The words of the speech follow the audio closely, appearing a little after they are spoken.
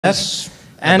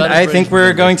And I think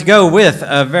we're going to go with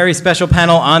a very special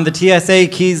panel on the TSA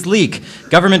keys leak,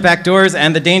 government backdoors,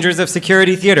 and the dangers of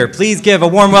security theater. Please give a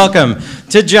warm welcome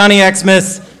to Johnny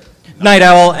Xmas, Night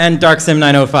Owl, and Darksim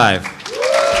 905.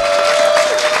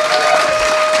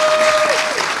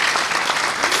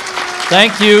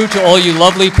 Thank you to all you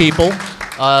lovely people.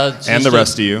 And the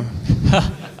rest of you.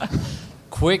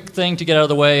 Quick thing to get out of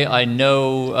the way. I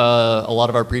know a lot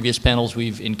of our previous panels,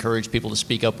 we've encouraged people to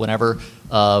speak up whenever.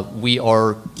 We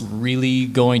are really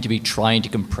going to be trying to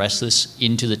compress this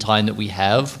into the time that we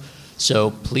have.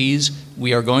 So please,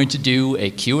 we are going to do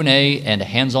a Q&A and a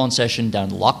hands-on session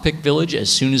down in Lockpick Village as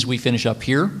soon as we finish up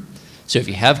here. So if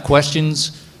you have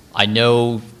questions, I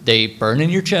know they burn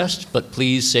in your chest, but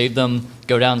please save them,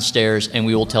 go downstairs, and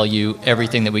we will tell you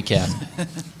everything that we can.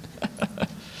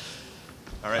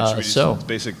 All right, should we do some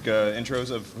basic intros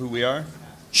of who we are?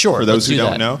 Sure. For those who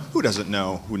don't know, who doesn't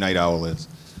know who Night Owl is?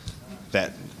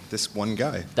 This one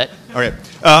guy. All right,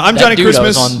 I'm Johnny Christmas.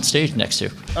 I was on stage next to.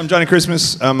 I'm Johnny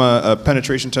Christmas. I'm a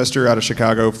penetration tester out of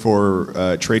Chicago for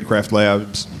Tradecraft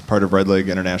Labs, part of Red Leg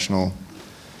International.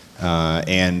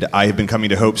 And I have been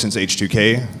coming to Hope since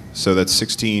H2K, so that's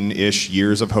 16-ish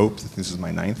years of Hope. This is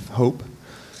my 9th Hope.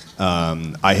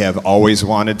 I have always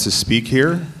wanted to speak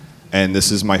here, and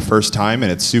this is my first time, and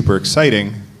it's super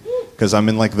exciting because I'm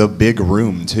in like the big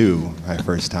room too, my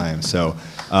first time. So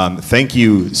thank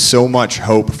you so much,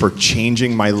 Hope, for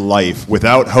changing my life.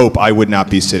 Without Hope, I would not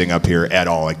be sitting up here at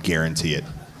all, I guarantee it.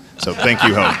 So thank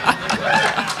you, Hope.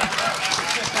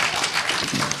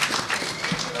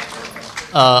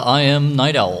 I am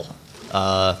Night Owl.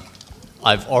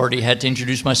 I've already had to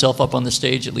introduce myself up on the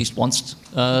stage at least once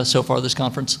so far this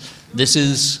conference. This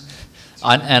is,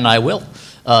 and I will.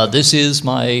 This is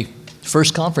my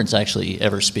first conference actually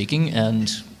ever speaking,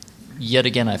 and yet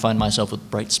again I find myself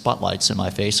with bright spotlights in my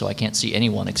face, so I can't see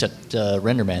anyone except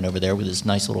Renderman over there with his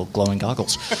nice little glowing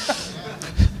goggles.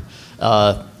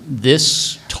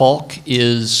 This talk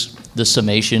is the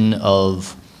summation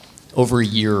of over a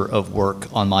year of work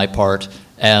on my part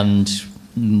and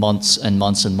months and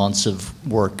months and months of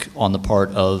work on the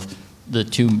part of the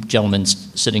two gentlemen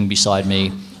sitting beside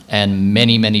me and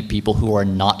many, many people who are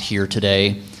not here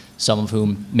today, some of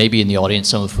whom may be in the audience,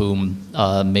 some of whom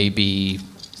may be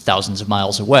thousands of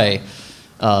miles away.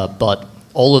 But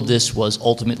all of this was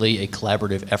ultimately a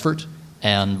collaborative effort,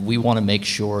 and we want to make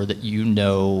sure that you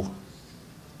know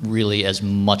really as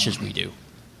much as we do.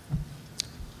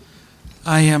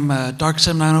 I am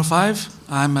Darksim 905.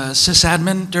 I'm a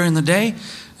sysadmin during the day,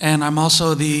 and I'm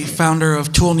also the founder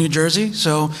of Tool New Jersey.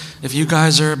 So if you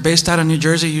guys are based out of New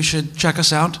Jersey, you should check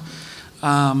us out.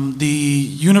 The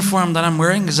uniform that I'm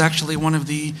wearing is actually one of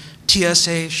the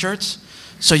TSA shirts.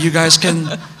 So you guys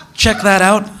can check that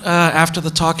out after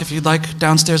the talk if you'd like,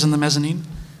 downstairs in the mezzanine.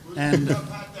 And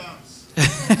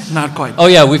not quite. Oh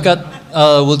yeah, we've got,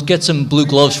 we'll get some blue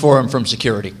gloves for him from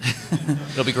security.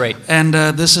 It'll be great. And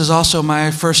this is also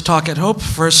my first talk at Hope,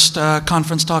 first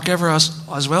conference talk ever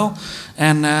as well.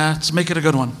 And let's make it a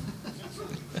good one.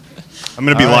 I'm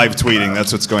going to be live tweeting.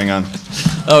 That's what's going on.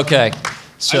 Okay.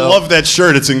 So, I love that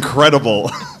shirt. It's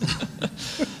incredible.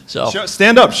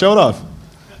 Stand up. Show it off.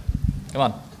 Come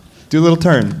on. Do a little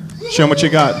turn. Show them what you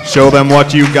got. Show them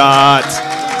what you got.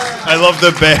 I love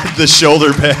the badge, the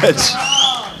shoulder badge.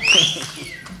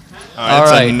 All right,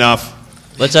 that's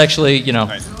enough. Let's actually, you know. All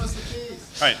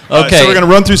right. Okay. So we're going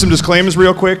to run through some disclaimers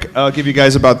real quick. I'll give you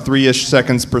guys about 3-ish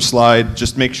seconds per slide.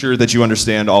 Just make sure that you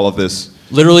understand all of this.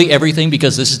 Literally everything,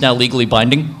 because this is now legally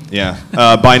binding. Yeah.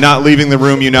 By not leaving the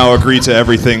room, you now agree to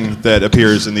everything that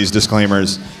appears in these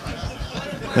disclaimers.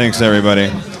 Thanks, everybody.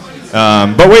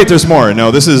 But wait, there's more.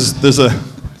 No, there's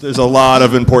a lot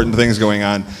of important things going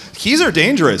on. Keys are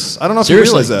dangerous. I don't know if you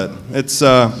realize that. It's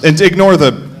and ignore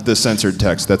the censored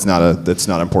text. That's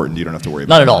not important. You don't have to worry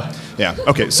about it. Not at all. Yeah.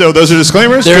 Okay. So those are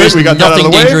disclaimers. There is we got nothing that out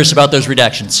of the way. dangerous about those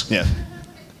redactions. Yeah.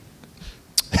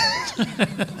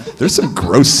 There's some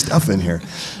gross stuff in here.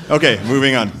 Okay,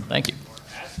 moving on. Thank you.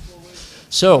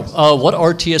 So, what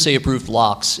are TSA-approved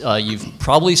locks? You've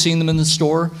probably seen them in the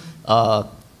store.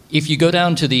 If you go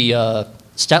down to the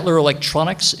Statler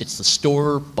Electronics, it's the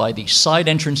store by the side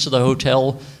entrance to the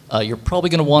hotel. You're probably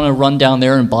going to want to run down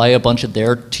there and buy a bunch of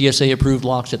their TSA-approved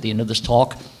locks at the end of this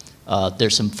talk.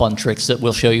 There's some fun tricks that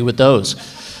we'll show you with those.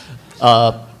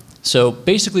 So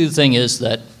basically the thing is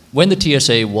that when the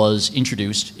TSA was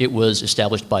introduced, it was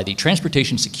established by the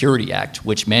Transportation Security Act,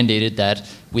 which mandated that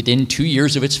within 2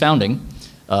 years of its founding,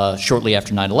 shortly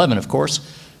after 9/11, of course,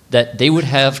 that they would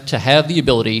have to have the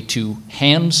ability to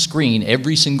hand screen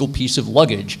every single piece of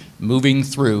luggage moving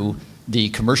through the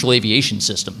commercial aviation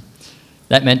system.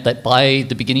 That meant that by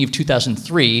the beginning of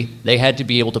 2003, they had to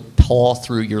be able to paw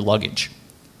through your luggage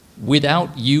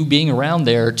without you being around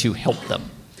there to help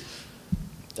them.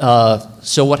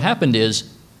 So what happened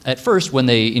is, at first, when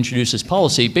they introduced this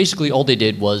policy, basically all they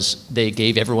did was they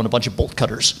gave everyone a bunch of bolt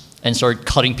cutters and started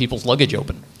cutting people's luggage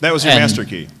open. That was your master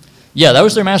key. Yeah, that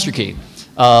was their master key.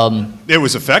 It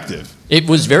was effective. It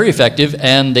was very effective,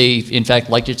 and they, in fact,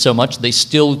 liked it so much they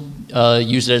still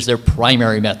use it as their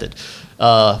primary method.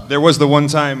 There was the one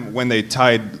time when they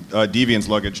tied Deviant's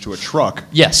luggage to a truck.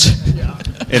 Yes.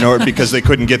 In order, because they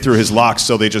couldn't get through his locks,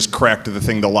 so they just cracked the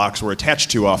thing the locks were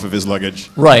attached to off of his luggage.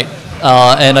 Right.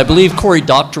 And I believe Cory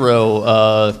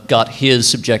Doctorow got his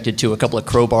subjected to a couple of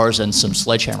crowbars and some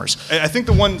sledgehammers. I think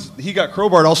the ones he got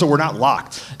crowbarred also were not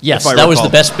locked. Yes, that was the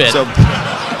best bit. So,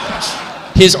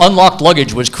 his unlocked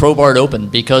luggage was crowbarred open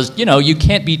because, you know, you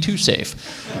can't be too safe.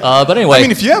 But anyway. I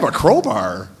mean, if you have a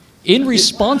crowbar, in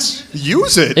response,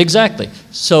 use it. Exactly.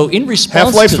 So in response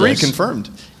Half-Life to 3 this, confirmed.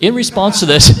 In response to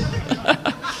this,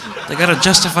 They got to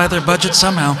justify their budget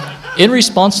somehow. in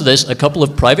response to this, a couple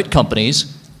of private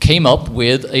companies came up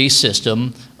with a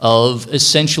system of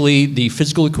essentially the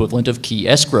physical equivalent of key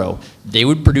escrow. They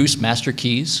would produce master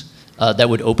keys that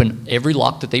would open every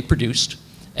lock that they produced,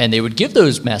 and they would give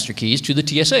those master keys to the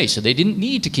TSA, so they didn't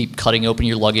need to keep cutting open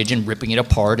your luggage and ripping it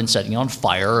apart and setting it on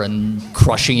fire and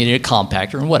crushing it in a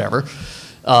compactor and whatever.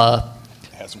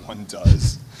 As one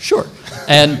does. Sure.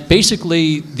 And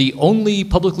basically, the only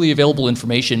publicly available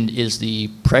information is the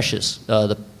Precious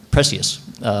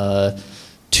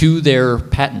to their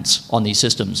patents on these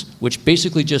systems, which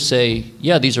basically just say,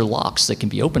 yeah, these are locks that can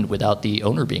be opened without the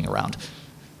owner being around.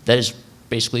 That is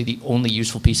basically the only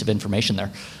useful piece of information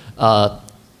there.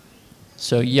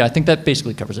 So yeah, I think that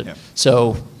basically covers it. Yeah.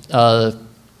 So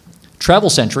Travel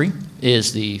Sentry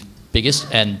is the biggest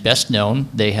and best known.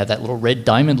 They have that little red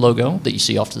diamond logo that you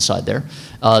see off to the side there.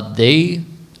 They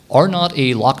are not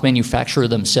a lock manufacturer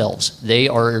themselves. They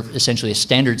are essentially a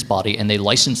standards body, and they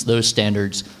license those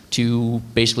standards to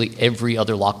basically every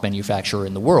other lock manufacturer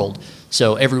in the world.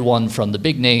 So everyone from the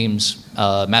big names,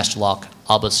 Master Lock,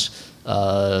 Abus,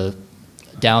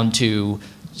 down to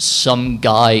some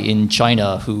guy in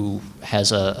China who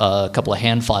has a couple of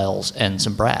hand files and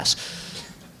some brass.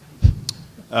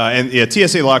 And yeah,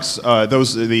 TSA locks,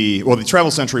 those are the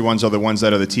Travel Sentry ones are the ones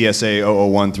that are the TSA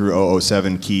 001 through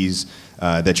 007 keys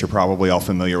that you're probably all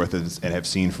familiar with and have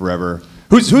seen forever.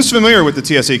 Who's familiar with the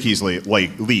TSA keys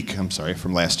leak? I'm sorry,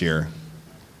 from last year.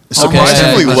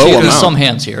 Surprisingly low amount. There's some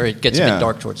hands here. It gets a bit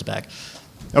dark towards the back.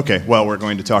 Okay, well, we're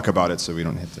going to talk about it, so we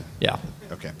don't have to. Yeah.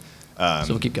 Okay. So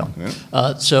we'll keep going.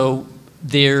 Yeah. So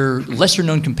their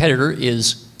lesser-known competitor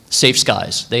is Safe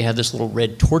Skies. They have this little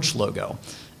red torch logo.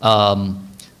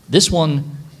 This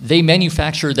one, they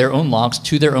manufacture their own locks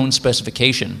to their own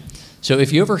specification. So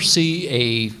if you ever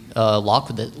see a lock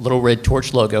with that little red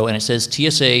torch logo and it says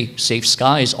TSA Safe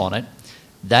Skies on it,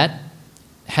 that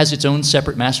has its own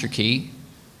separate master key.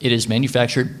 It is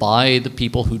manufactured by the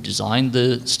people who designed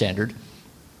the standard,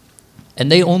 and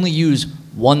they only use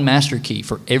one master key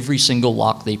for every single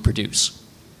lock they produce.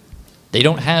 They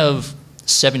don't have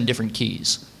 7 different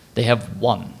keys. They have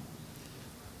one.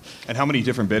 And how many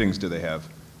different biddings do they have?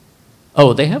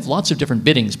 Oh, they have lots of different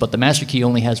biddings, but the master key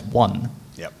only has one.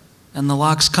 Yep. And the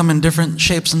locks come in different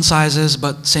shapes and sizes,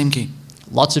 but same key.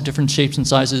 Lots of different shapes and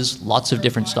sizes, lots of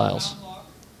different styles.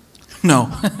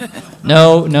 No.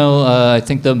 No, I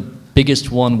think the biggest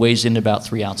one weighs in about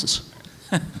 3 ounces.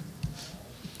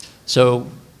 So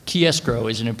key escrow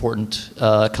is an important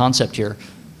concept here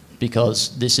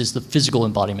because this is the physical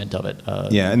embodiment of it.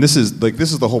 Yeah, and this is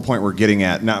the whole point we're getting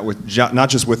at, not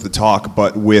just with the talk,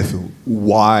 but with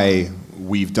why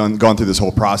we've gone through this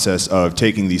whole process of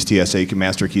taking these TSA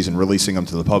master keys and releasing them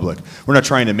to the public. We're not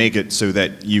trying to make it so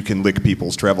that you can lick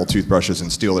people's travel toothbrushes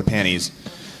and steal their panties.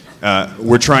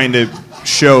 We're trying to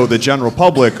show the general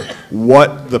public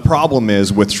what the problem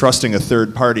is with trusting a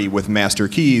third party with master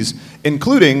keys,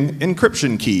 including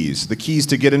encryption keys, the keys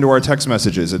to get into our text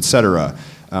messages, etc.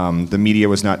 The media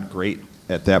was not great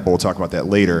at that, but we'll talk about that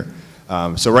later.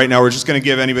 So right now we're just going to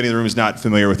give anybody in the room who's not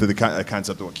familiar with the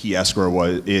concept of what key escrow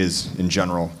is in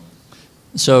general.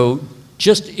 So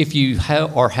just if you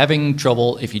are having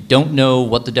trouble, if you don't know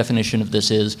what the definition of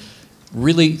this is,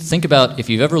 really think about if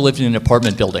you've ever lived in an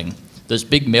apartment building, those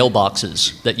big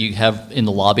mailboxes that you have in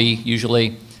the lobby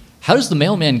usually, how does the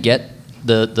mailman get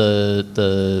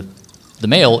the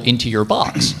mail into your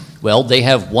box? Well, they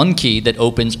have one key that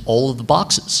opens all of the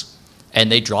boxes,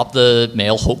 and they drop the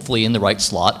mail hopefully in the right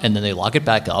slot, and then they lock it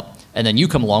back up, and then you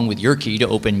come along with your key to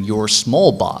open your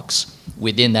small box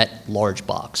within that large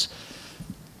box.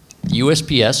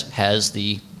 USPS has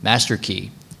the master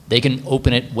key. They can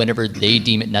open it whenever they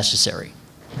deem it necessary.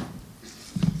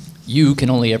 You can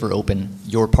only ever open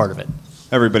your part of it.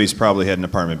 Everybody's probably had an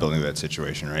apartment building that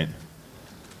situation, right?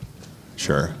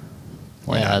 Sure.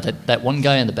 Why not? That one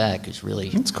guy in the back is really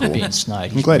That's cool. being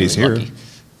snide. I'm glad he's really here. lucky.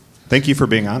 Thank you for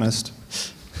being honest.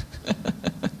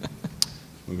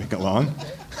 Moving along.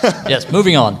 Yes,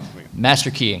 moving on. Master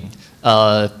keying.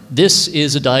 This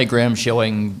is a diagram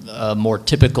showing a more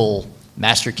typical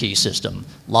master key system.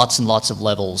 Lots and lots of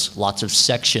levels, lots of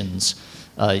sections.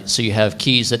 So you have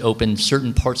keys that open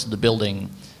certain parts of the building,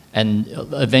 and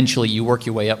eventually you work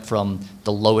your way up from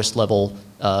the lowest level,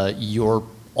 your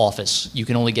office. You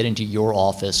can only get into your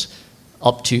office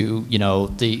up to, you know,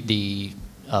 the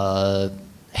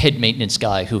head maintenance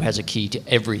guy who has a key to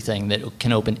everything that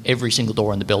can open every single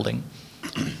door in the building.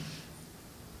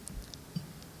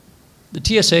 The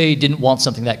TSA didn't want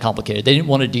something that complicated. They didn't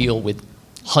want to deal with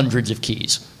hundreds of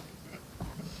keys.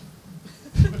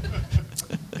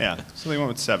 Yeah, so they went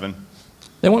with 7.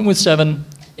 They went with 7,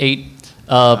 8,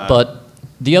 but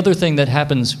the other thing that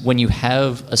happens when you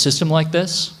have a system like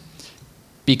this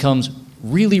becomes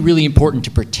really, really important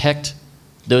to protect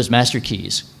those master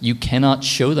keys. You cannot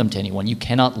show them to anyone. You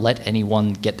cannot let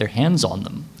anyone get their hands on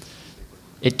them.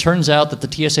 It turns out that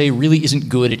the TSA really isn't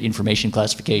good at information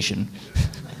classification.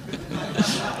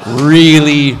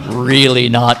 Really, really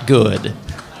not good.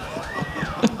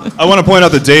 I want to point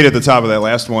out the date at the top of that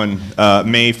last one,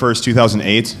 May 1st,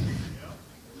 2008.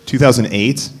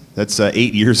 2008? That's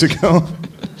 8 years ago.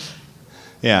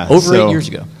 Yeah. Over 8 years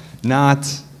ago. Not.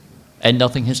 And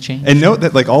nothing has changed. And note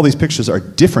that like all these pictures are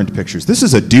different pictures. This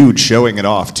is a dude showing it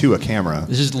off to a camera.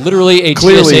 This is literally a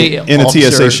Clearly TSA in a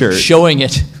officer TSA shirt. showing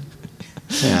it,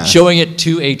 Yeah. showing it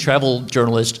to a travel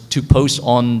journalist to post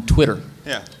on Twitter.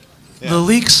 Yeah. The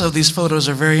leaks of these photos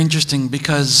are very interesting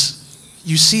because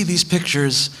you see these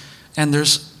pictures, and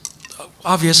there's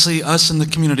obviously us in the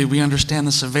community, we understand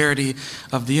the severity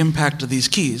of the impact of these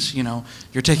keys. You know,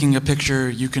 you're taking a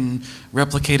picture, you can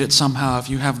replicate it somehow if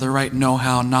you have the right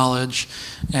know-how, knowledge,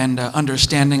 and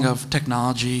understanding of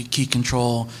technology, key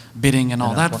control, bidding, and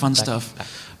all that fun stuff.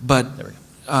 But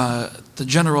the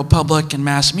general public and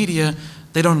mass media,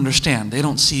 they don't understand. They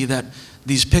don't see that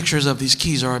these pictures of these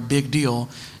keys are a big deal,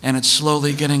 and it's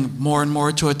slowly getting more and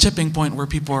more to a tipping point where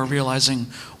people are realizing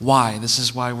why. This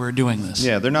is why we're doing this.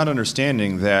 Yeah, they're not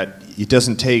understanding that it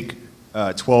doesn't take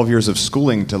 12 years of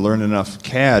schooling to learn enough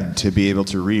CAD to be able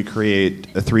to recreate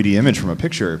a 3D image from a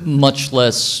picture. Much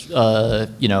less,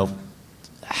 you know,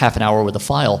 half an hour with a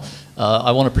file.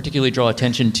 I want to particularly draw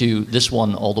attention to this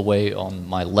one all the way on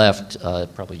my left,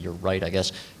 probably your right, I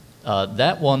guess.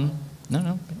 That one,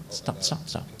 no, stop.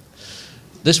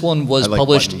 This one was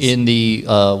published in the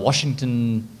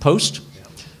Washington Post.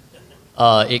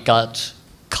 It got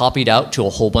copied out to a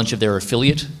whole bunch of their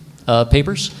affiliate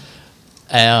papers,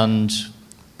 and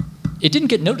it didn't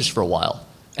get noticed for a while.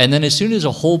 And then as soon as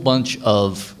a whole bunch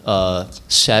of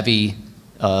savvy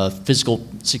physical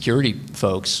security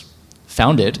folks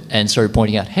found it and started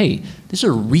pointing out, hey, this is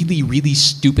a really, really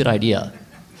stupid idea,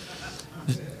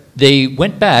 they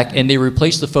went back and they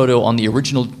replaced the photo on the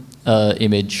original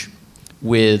image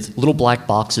with little black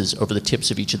boxes over the tips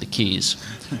of each of the keys.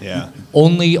 Yeah.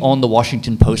 Only on the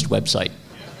Washington Post website.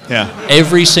 Yeah.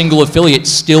 Every single affiliate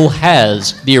still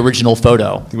has the original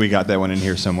photo. We got that one in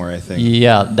here somewhere, I think.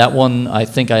 Yeah, that one I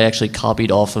think I actually copied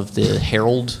off of the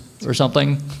Herald or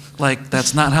something. Like,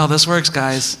 that's not how this works,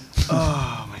 guys.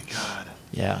 Oh my God.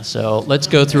 Yeah, so let's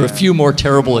go through a few more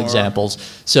terrible examples.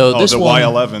 So this the one,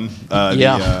 Y11.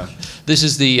 Yeah,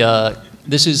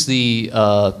 this is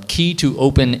the key to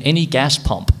open any gas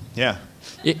pump. Yeah.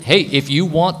 Hey, if you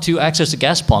want to access a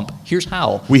gas pump, here's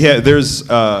how. There's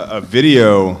a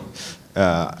video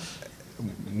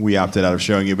we opted out of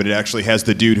showing you, but it actually has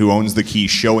the dude who owns the key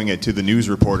showing it to the news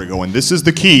reporter going, this is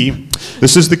the key.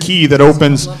 This is the key that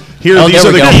opens. Here, these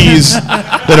are the keys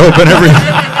that open every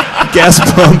gas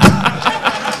pump.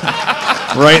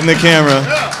 Right in the camera.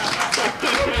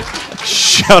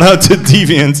 Shout out to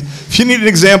Deviant. If you need an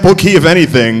example key of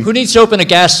anything. Who needs to open a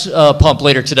gas pump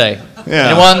later today? Yeah.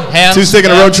 Anyone? Hands? Who's taking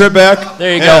a road trip back?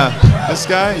 There you go. This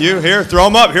guy, you, here, throw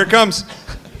him up. Here it comes.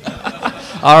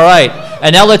 All right.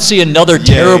 And now let's see another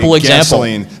terrible example.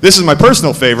 Gasoline. This is my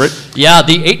personal favorite. Yeah,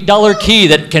 the $8 key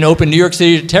that can open New York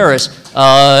City to terrorists.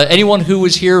 Anyone who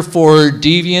was here for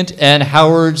Deviant and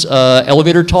Howard's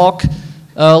elevator talk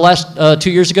last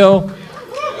 2 years ago?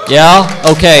 Yeah?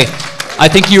 Okay. I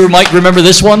think you might remember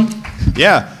this one.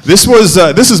 Yeah, this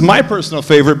is my personal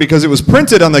favorite because it was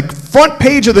printed on the front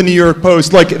page of the New York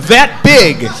Post like that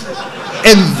big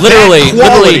and Literally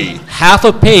that quality. half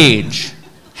a page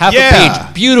half Yeah. a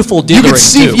page, beautiful You dithering could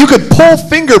see, too. you could pull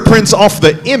fingerprints off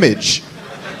the image.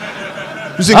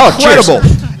 It was Oh, cheers.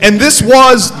 incredible. And this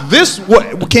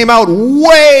came out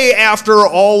way after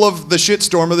all of the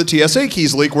shitstorm of the TSA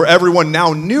keys leak, where everyone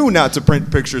now knew not to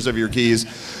print pictures of your keys.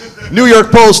 New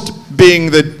York Post, being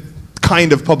the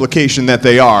kind of publication that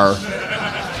they are,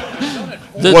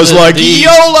 was like,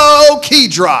 YOLO key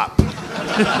drop.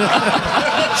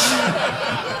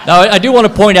 Now, I do want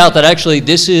to point out that actually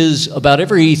this is about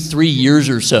every 3 years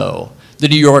or so, the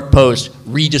New York Post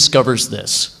rediscovers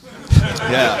this.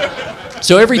 Yeah.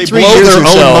 So every They 3 blow years their or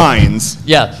own so, minds.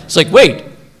 yeah, it's like, wait,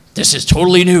 this is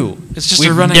totally new. It's just We've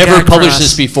a running never gag for published us.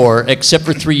 this before, except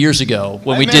for 3 years ago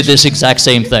when we did imagine- this exact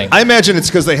same thing. I imagine it's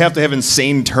because they have to have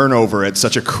insane turnover at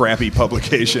such a crappy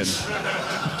publication.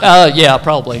 Yeah,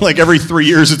 probably. Like every 3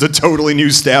 years, it's a totally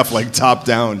new staff, like top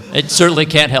down. It certainly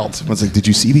can't help. It's like, did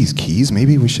you see these keys?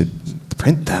 Maybe we should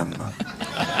print them. All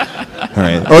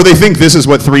right. Or they think this is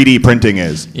what 3D printing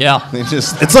is. Yeah.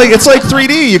 It's like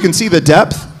 3D. You can see the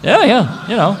depth. Yeah,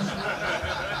 you know.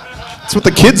 That's what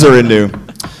the kids are into.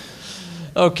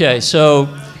 Okay, so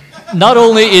not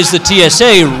only is the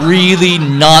TSA really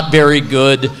not very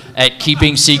good at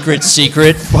keeping secrets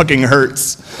secret, Fucking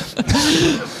hurts.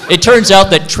 it turns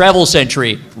out that Travel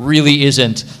Sentry really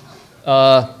isn't.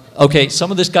 Okay,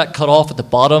 some of this got cut off at the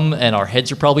bottom, and our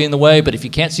heads are probably in the way, but if you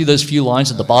can't see those few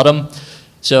lines at the bottom,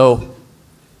 so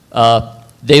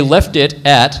they left it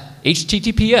at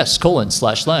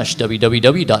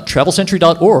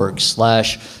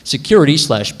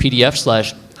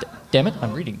https://www.travelsentry.org/security/pdf/ damn it,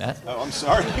 I'm reading that. Oh, I'm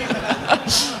sorry. I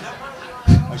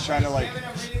was trying to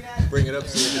bring it up.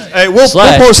 Hey, we'll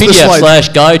post the PDF slide.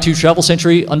 /guide to Travel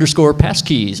Sentry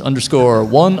 _passkeys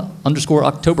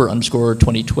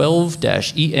 _1_October_2012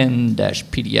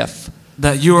 -en-PDF.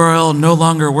 That URL no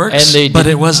longer works, And they but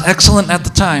did- it was excellent at the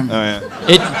time. Oh, yeah.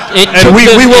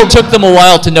 It took them a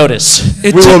while to notice.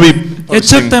 It We took, will be it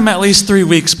posting- took them at least 3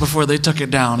 weeks before they took it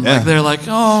down. Yeah. Like they're like,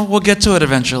 oh, we'll get to it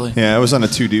eventually. Yeah, it was on a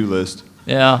to-do list.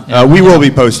 Yeah. We will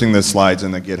be posting the slides in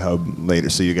the GitHub later,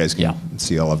 so you guys can Yeah.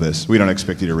 see all of this. We don't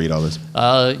expect you to read all this.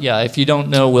 Yeah, if you don't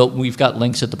know, we've got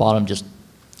links at the bottom. Just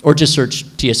search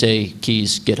TSA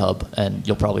keys GitHub, and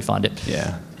you'll probably find it.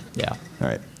 Yeah. Yeah. All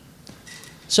right.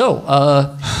 So,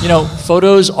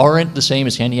 photos aren't the same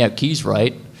as handing out keys,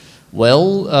 right?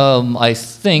 Well, I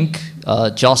think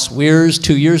Joss Weirs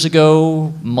 2 years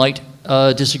ago might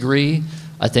disagree.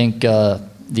 I think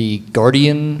the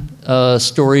Guardian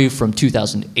story from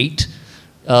 2008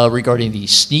 regarding the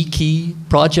Sneaky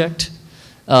project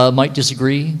might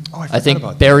disagree. Oh, I forgot think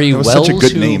about that. Barry That was Wells. such a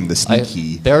good name, the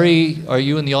Sneaky. Barry, are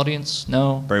you in the audience?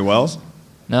 No? Barry Wells?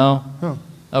 No? Oh.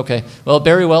 Okay. Well,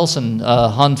 Barry Wells and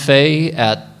Han Fei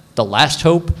at The Last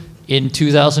Hope in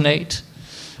 2008.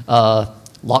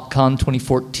 LockCon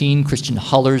 2014, Christian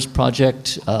Holler's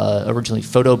project, originally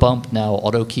Photobump, now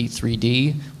AutoKey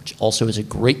 3D, which also is a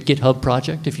great GitHub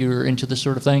project if you're into this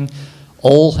sort of thing.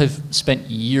 All have spent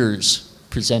years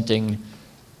presenting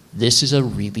this is a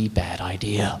really bad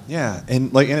idea. Yeah,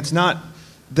 and it's not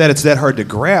that it's that hard to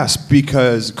grasp,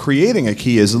 because creating a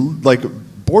key is like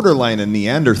borderline a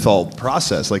Neanderthal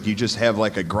process. Like you just have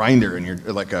like a grinder and you're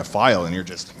like a file and you're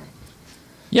just.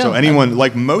 Yeah, So anyone,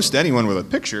 like most anyone with a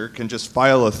picture, can just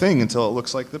file a thing until it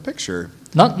looks like the picture.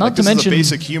 Not Like, to this mention is a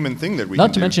basic human thing that we Not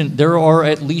can to do. mention, there are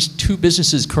at least 2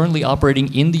 businesses currently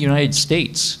operating in the United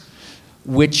States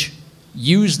which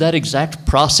use that exact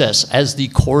process as the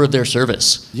core of their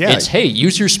service. Yeah. It's, hey,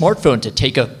 use your smartphone to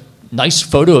take a nice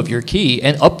photo of your key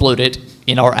and upload it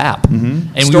in our app. And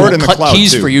Mm-hmm. Store we it will in the cut cloud,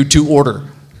 keys too. for you to order.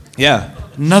 Yeah.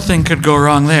 Nothing could go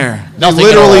wrong there. They Nothing at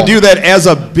literally all. do that as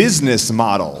a business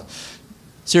model.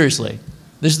 Seriously.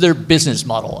 This is their business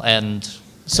model, and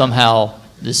somehow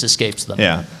this escapes them.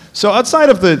 Yeah. So outside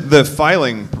of the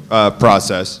filing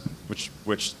process,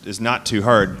 which is not too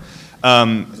hard,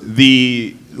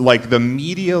 the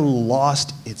media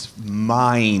lost its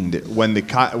mind when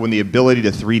the ability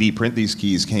to 3D print these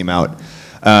keys came out,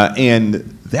 and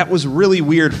that was really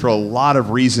weird for a lot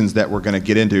of reasons that we're going to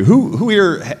get into. Who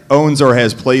here owns or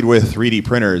has played with 3D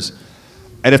printers?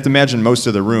 I'd have to imagine most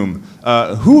of the room.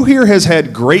 Who here has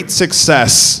had great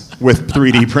success with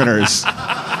 3D printers?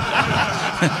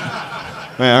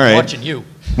 All right. Watching you.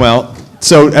 Well,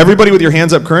 so everybody with your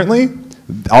hands up currently,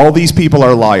 all these people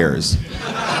are liars.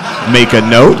 Make a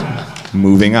note,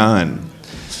 moving on.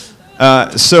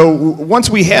 So once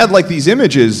we had like these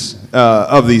images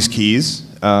of these keys,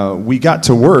 we got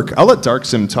to work. I'll let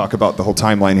Darksim talk about the whole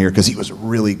timeline here, because he was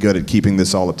really good at keeping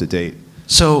this all up to date.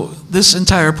 So this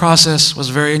entire process was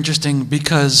very interesting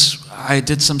because I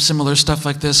did some similar stuff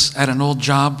like this at an old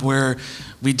job where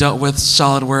we dealt with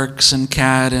SolidWorks and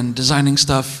CAD and designing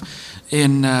stuff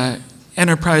in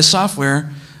enterprise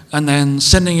software, and then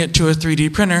sending it to a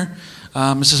 3D printer.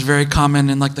 This is very common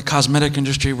in like the cosmetic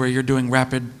industry where you're doing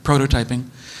rapid prototyping.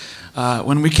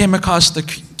 When we came across the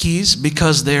keys,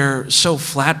 because they're so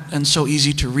flat and so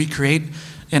easy to recreate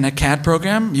in a CAD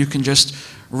program, you can just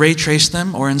ray trace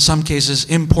them, or in some cases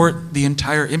import the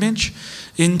entire image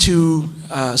into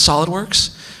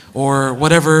SolidWorks or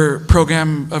whatever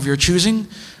program of your choosing,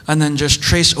 and then just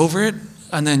trace over it,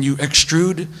 and then you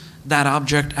extrude that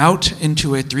object out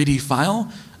into a 3D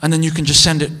file, and then you can just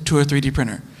send it to a 3D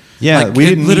printer. Yeah, like,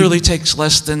 it literally takes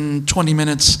less than 20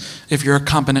 minutes if you're a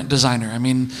competent designer. I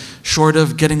mean, short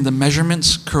of getting the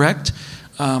measurements correct,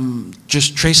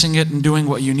 just tracing it and doing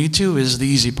what you need to is the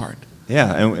easy part.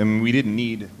 Yeah, and we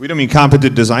don't mean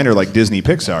competent designer like Disney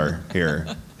Pixar here.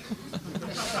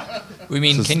 We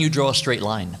mean, can you draw a straight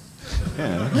line?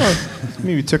 Yeah, well,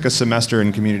 maybe took a semester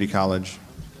in community college.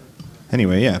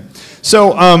 Anyway, yeah.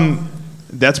 So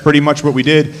that's pretty much what we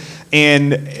did.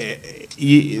 And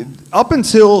up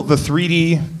until the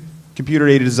 3D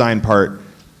computer-aided design part,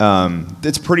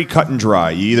 it's pretty cut and dry.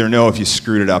 You either know if you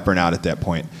screwed it up or not at that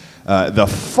point. The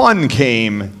fun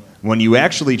came when you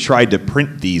actually tried to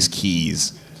print these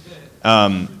keys.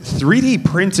 3D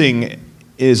printing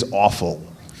is awful.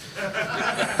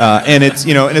 And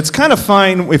it's kind of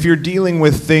fine if you're dealing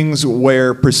with things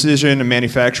where precision and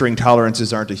manufacturing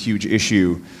tolerances aren't a huge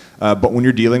issue. But when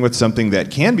you're dealing with something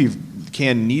that can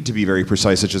need to be very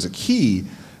precise, such as a key,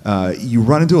 you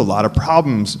run into a lot of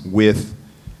problems with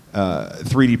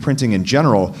 3D printing in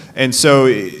general. And so,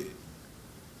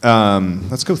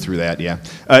 let's go through that. Yeah.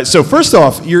 So first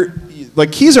off,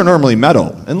 keys are normally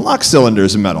metal, and lock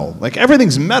cylinders are metal. Like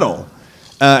everything's metal.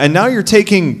 And now you're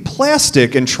taking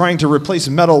plastic and trying to replace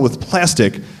metal with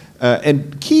plastic.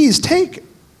 And keys take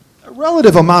a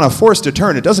relative amount of force to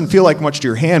turn. It doesn't feel like much to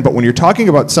your hand, but when you're talking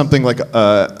about something like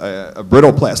a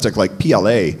brittle plastic like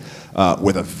PLA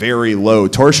with a very low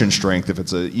torsion strength, if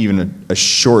it's even a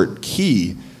short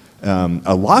key,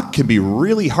 a lock can be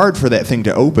really hard for that thing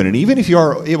to open. And even if you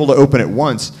are able to open it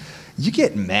once, you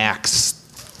get max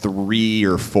 3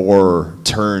 or 4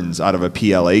 turns out of a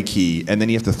PLA key, and then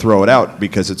you have to throw it out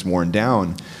because it's worn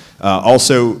down.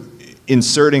 Also,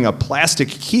 inserting a plastic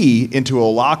key into a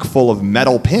lock full of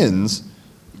metal pins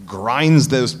grinds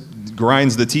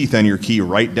the teeth on your key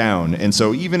right down. And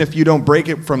so even if you don't break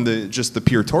it from just the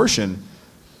pure torsion,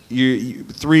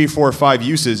 3, 4, 5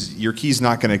 uses, your key's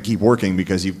not going to keep working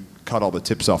because you've cut all the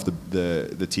tips off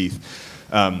the teeth.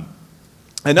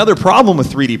 Another problem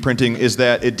with 3D printing is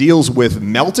that it deals with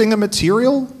melting a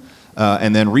material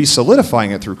and then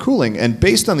re-solidifying it through cooling. And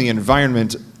based on the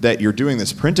environment that you're doing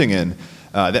this printing in,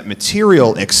 that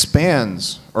material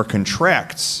expands or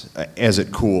contracts as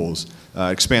it cools.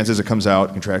 Expands as it comes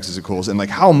out, contracts as it cools. And like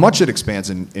how much it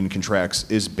expands and contracts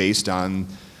is based on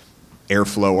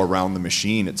airflow around the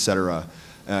machine, et cetera.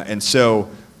 And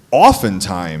so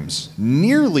oftentimes,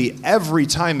 nearly every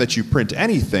time that you print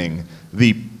anything,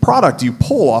 the product you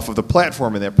pull off of the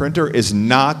platform in that printer is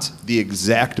not the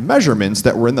exact measurements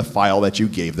that were in the file that you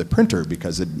gave the printer,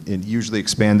 because it usually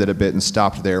expanded a bit and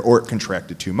stopped there, or it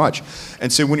contracted too much.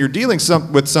 And so when you're dealing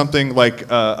with something like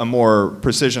a more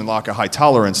precision lock, a high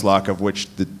tolerance lock, of which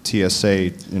the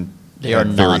TSA they are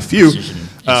very not few, precision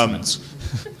instruments.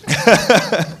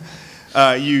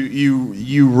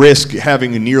 You risk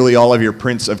having nearly all of your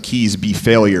prints of keys be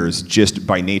failures just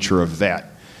by nature of that.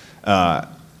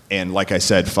 And like I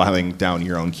said, filing down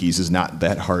your own keys is not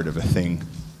that hard of a thing.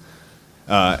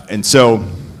 And so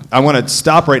I want to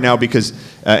stop right now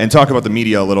and talk about the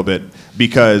media a little bit,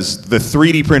 because the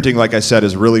 3D printing, like I said,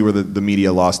 is really where the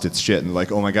media lost its shit. And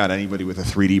like, oh my God, anybody with a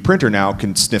 3D printer now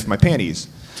can sniff my panties.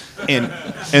 And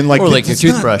like, or lick your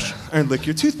toothbrush. Or lick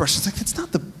your toothbrush. It's like, that's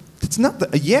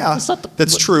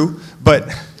true.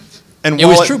 But, it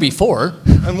was true before.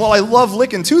 And while I love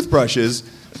licking toothbrushes,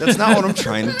 that's not what I'm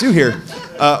trying to do here.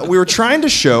 We were trying to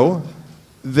show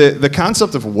the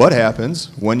concept of what happens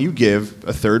when you give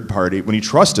a third party, when you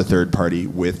trust a third party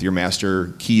with your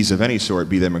master keys of any sort,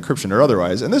 be them encryption or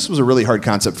otherwise. And this was a really hard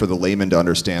concept for the layman to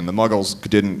understand. The muggles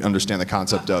didn't understand the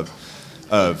concept of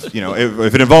if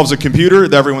it involves a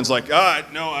computer, everyone's like,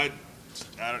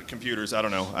 computers, I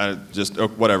don't know,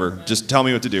 whatever, just tell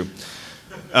me what to do.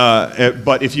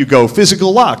 But if you go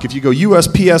physical lock, if you go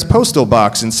USPS postal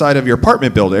box inside of your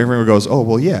apartment building, everyone goes, oh,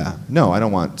 well, yeah, no, I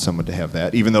don't want someone to have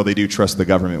that, even though they do trust the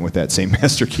government with that same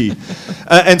master key.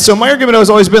 And so my argument has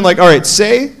always been like, all right,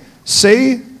 say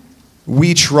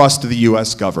we trust the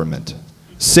US government.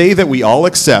 Say that we all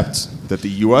accept that the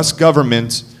US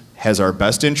government has our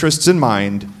best interests in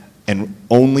mind and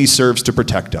only serves to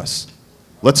protect us.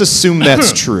 Let's assume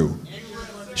that's true.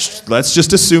 Let's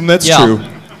just assume that's true.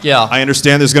 Yeah. I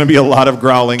understand there's going to be a lot of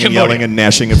growling and yelling and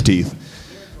gnashing of teeth.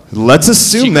 Let's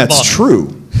assume that's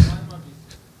true.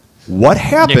 What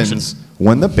happens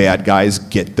when the bad guys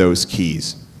get those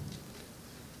keys?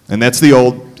 And that's the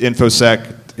old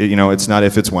InfoSec, you know, it's not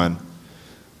if, it's when.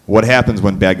 What happens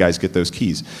when bad guys get those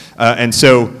keys?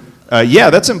 Yeah,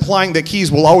 that's implying that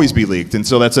keys will always be leaked. And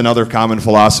so that's another common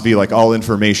philosophy, like all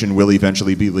information will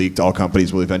eventually be leaked, all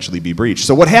companies will eventually be breached.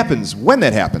 So what happens when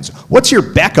that happens? What's your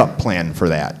backup plan for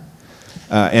that?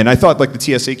 And I thought like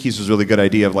the TSA keys was a really good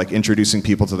idea of like introducing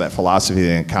people to that philosophy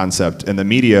and concept, and the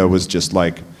media was just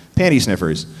like panty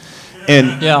sniffers.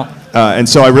 And and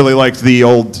so I really liked the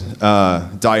old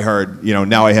Die Hard, you know,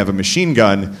 now I have a machine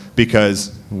gun,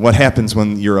 because what happens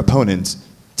when your opponent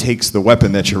takes the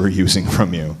weapon that you were using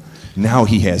from you? Now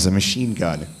he has a machine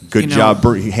gun. Good job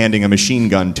handing a machine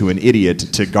gun to an idiot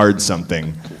to guard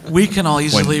something. We can all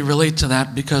easily relate to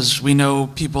that because we know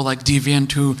people like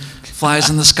Deviant who flies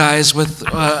in the skies with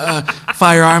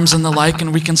firearms and the like,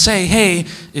 and we can say, hey,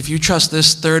 if you trust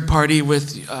this third party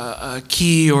with a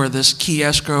key or this key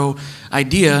escrow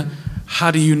idea,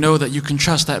 how do you know that you can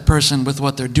trust that person with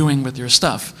what they're doing with your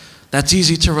stuff? That's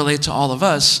easy to relate to all of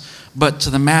us, but to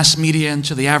the mass media and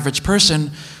to the average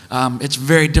person, it's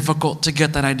very difficult to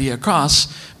get that idea across,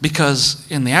 because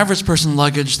in the average person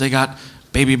luggage, they got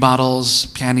baby bottles,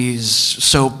 panties,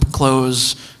 soap,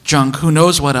 clothes, junk, who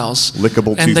knows what else.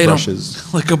 Lickable toothbrushes.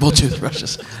 Lickable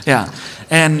toothbrushes, yeah.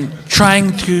 And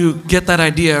trying to get that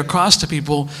idea across to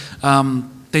people,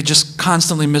 they just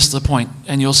constantly miss the point,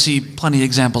 and you'll see plenty of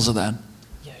examples of that.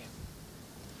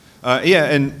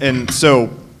 And so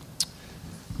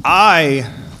I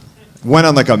went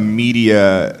on like a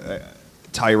media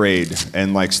tirade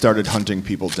and like started hunting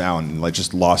people down and like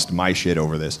just lost my shit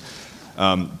over this.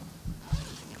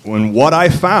 When what I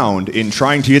found in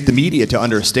trying to get the media to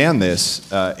understand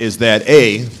this is that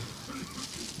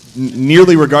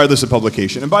nearly regardless of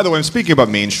publication, and by the way, I'm speaking about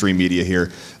mainstream media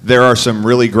here, there are some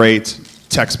really great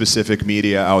tech-specific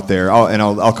media out there,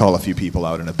 I'll call a few people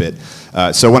out in a bit.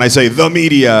 So when I say the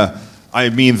media, I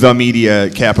mean the media,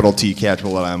 capital T,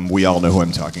 capital M, we all know who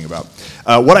I'm talking about.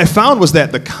 What I found was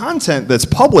that the content that's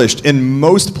published in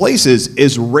most places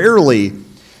is rarely,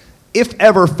 if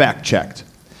ever, fact-checked.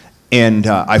 And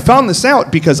I found this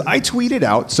out because I tweeted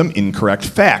out some incorrect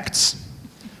facts,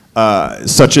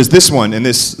 such as this one, and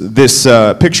this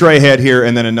picture I had here,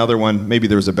 and then another one. Maybe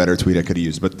there was a better tweet I could have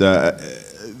used, but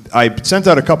I sent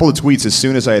out a couple of tweets as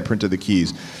soon as I had printed the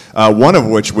keys. One of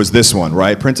which was this one, where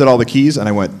I printed all the keys, and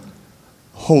I went,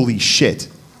 holy shit,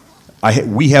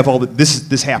 we have all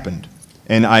this happened.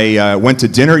 And I went to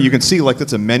dinner. You can see like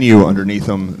that's a menu underneath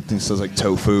them. I think it says like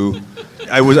tofu.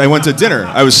 I went to dinner.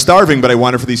 I was starving, but I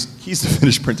wanted for these keys to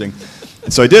finish printing.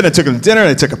 And so I did. I took them to dinner, and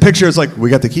I took a picture. It's like, we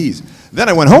got the keys. Then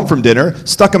I went home from dinner,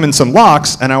 stuck them in some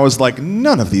locks, and I was like,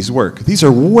 none of these work. These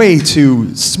are way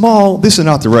too small. This is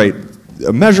not the right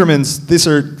measurements.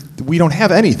 We don't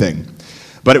have anything.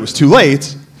 But it was too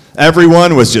late.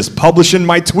 Everyone was just publishing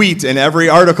my tweet in every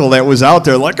article that was out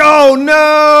there, like, oh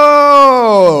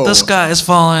no! The sky is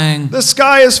falling. The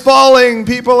sky is falling.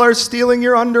 People are stealing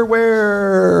your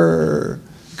underwear.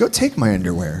 Go take my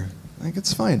underwear. I think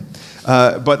it's fine.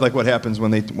 But like what happens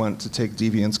when they want to take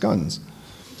Deviant's guns.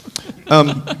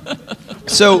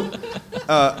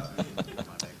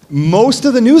 Most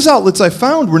of the news outlets I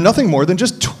found were nothing more than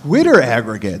just Twitter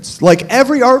aggregates. Like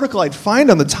every article I'd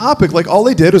find on the topic, like all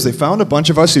they did was they found a bunch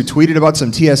of us who tweeted about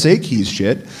some TSA keys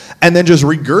shit and then just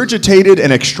regurgitated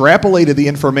and extrapolated the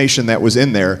information that was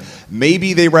in there.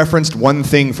 Maybe they referenced one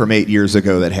thing from 8 years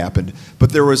ago that happened,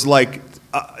 but there was like,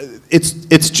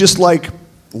 it's just like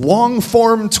long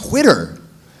form Twitter.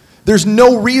 There's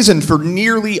no reason for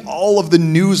nearly all of the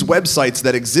news websites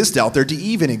that exist out there to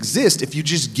even exist if you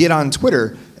just get on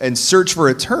Twitter and search for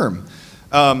a term.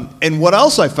 And what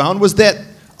else I found was that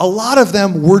a lot of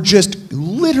them were just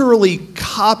literally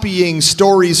copying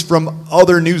stories from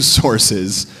other news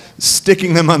sources,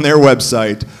 sticking them on their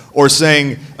website, or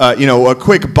saying, a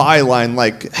quick byline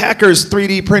like, hackers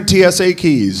 3D print TSA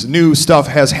keys, new stuff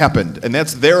has happened. And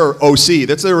that's their OC,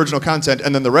 that's their original content,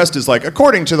 and then the rest is like,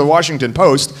 according to the Washington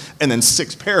Post, and then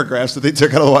 6 paragraphs that they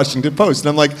took out of the Washington Post. And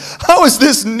I'm like, how is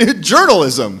this new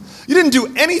journalism? You didn't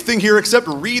do anything here except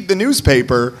read the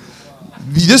newspaper.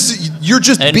 You're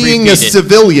just being a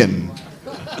civilian.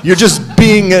 You're just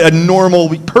being a normal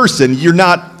person. You're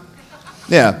not,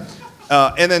 yeah.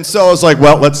 And then so I was like,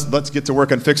 well, let's get to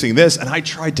work on fixing this. And I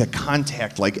tried to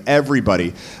contact like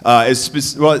everybody, specifically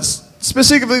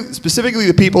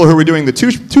the people who were doing the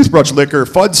toothbrush liquor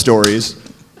FUD stories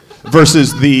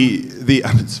versus the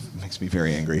it makes me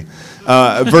very angry.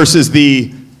 Versus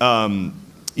the,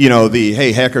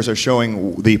 hey, hackers are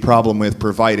showing the problem with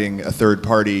providing a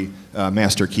third-party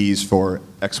master keys for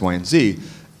X, Y, and Z,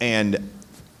 and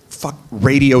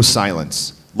radio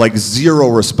silence. Like zero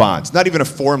response, not even a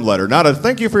form letter, not a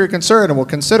thank you for your concern and we'll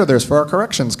consider this for our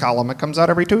corrections column. It comes out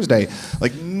every Tuesday.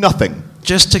 Like nothing.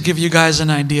 Just to give you guys an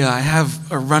idea, I have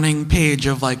a running page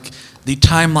of like the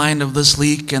timeline of this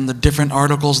leak and the different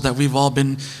articles that we've all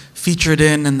been featured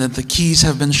in and that the keys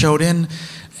have been showed in.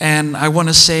 And I want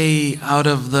to say out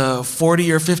of the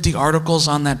 40 or 50 articles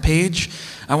on that page,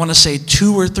 I want to say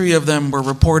 2 or 3 of them were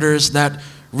reporters that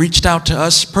reached out to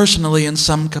us personally in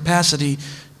some capacity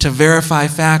to verify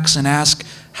facts and ask,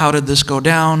 how did this go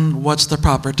down? What's the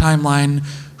proper timeline?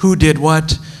 Who did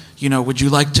what? Would you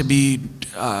like to be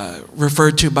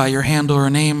referred to by your handle or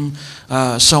name?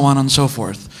 So on and so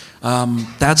forth.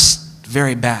 That's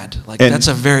very bad. That's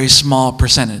a very small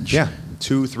percentage. Yeah,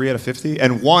 2, 3 out of 50.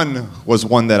 And one was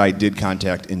one that I did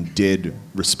contact and did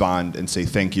respond and say,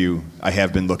 thank you. I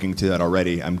have been looking to that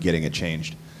already. I'm getting it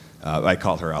changed. I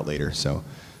called her out later, so.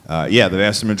 Yeah, the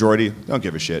vast majority don't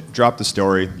give a shit. Drop the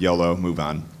story, YOLO, move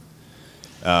on.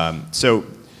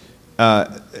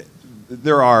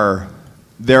 There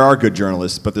are good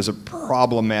journalists, but there's a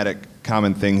problematic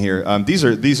common thing here.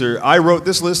 I wrote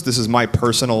this list. This is my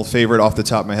personal favorite off the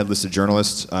top of my head list of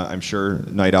journalists. I'm sure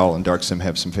Night Owl and Darksim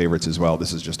have some favorites as well.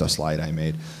 This is just a slide I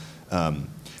made. There's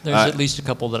at least a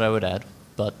couple that I would add,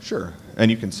 but sure, and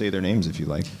you can say their names if you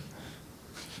like.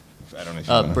 I don't know if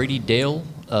you wanna... Brady Dale,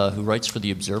 who writes for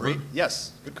The Observer.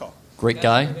 Yes, good call. Great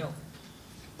guy.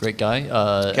 Great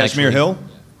guy. Kashmir Hill.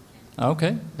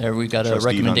 Okay, there we got a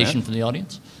recommendation from the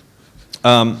audience.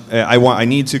 I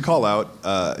need to call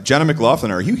out Jenna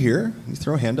McLaughlin. Are you here? Can you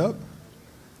throw a hand up?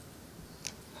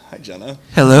 Hi, Jenna.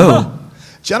 Hello.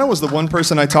 Jenna was the one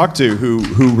person I talked to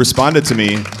who responded to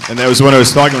me, and that was when I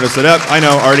was talking to her. I said, I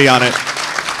know, already on it.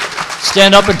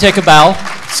 Stand up and take a bow.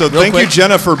 So thank you,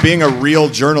 Jenna, for being a real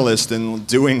journalist and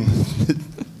doing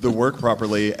the work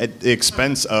properly at the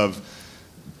expense of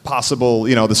possible,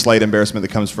 the slight embarrassment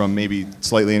that comes from maybe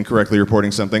slightly incorrectly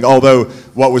reporting something. Although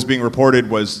what was being reported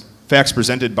was facts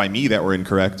presented by me that were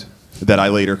incorrect, that I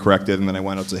later corrected, and then I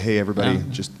went out to say, hey, everybody,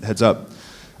 just heads up.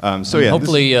 Yeah.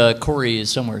 Hopefully Corey is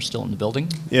somewhere still in the building.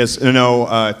 Yes, no,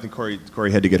 I think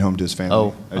Corey had to get home to his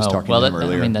family. I was talking to him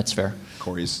earlier. I mean, that's fair.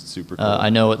 Corey's super cool.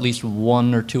 I know at least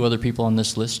 1 or 2 other people on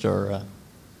this list are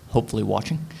hopefully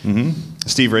watching. Mm-hmm.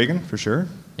 Steve Reagan, for sure.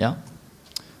 Yeah.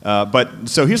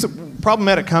 So here's the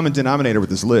problematic common denominator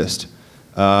with this list.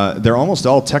 They're almost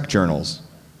all tech journals.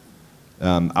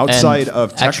 Outside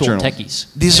of tech actual journals.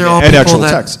 Techies. These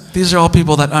are all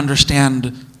people that understand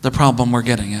the problem we're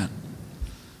getting at.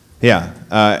 Yeah,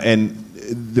 and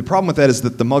the problem with that is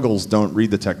that the muggles don't read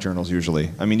the tech journals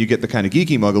usually. I mean, you get the kind of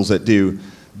geeky muggles that do,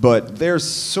 but they're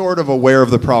sort of aware of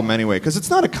the problem anyway, because it's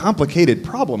not a complicated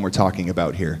problem we're talking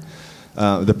about here.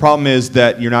 The problem is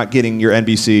that you're not getting your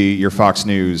NBC, your Fox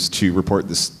News to report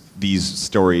these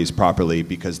stories properly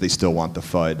because they still want the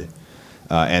FUD,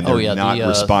 and they're not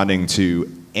responding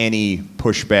to any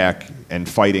pushback and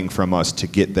fighting from us to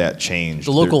get that changed.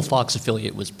 The local Fox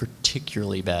affiliate was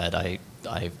particularly bad.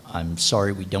 I'm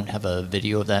sorry we don't have a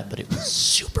video of that, but it was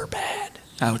super bad.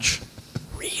 Ouch.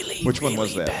 Really, Which one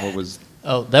was that? Bad. What was?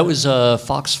 Oh, that was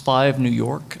Fox 5 New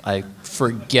York. I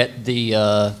forget the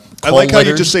call I like how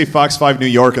letters. you just say Fox 5 New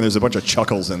York and there's a bunch of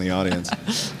chuckles in the audience.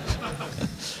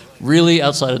 Really,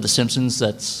 outside of The Simpsons,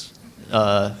 that's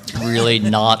really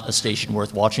not a station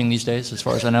worth watching these days, as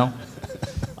far as I know.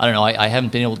 I don't know. I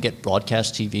haven't been able to get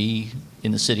broadcast TV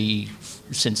in the city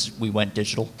since we went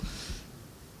digital.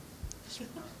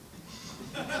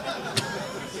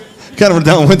 Kind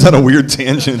of went down a weird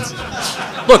tangent.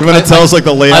 Look, you want to tell us like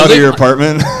the layout of your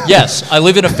apartment? Yes, I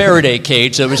live in a Faraday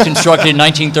cage that was constructed in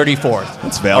 1934.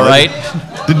 That's valid. All right.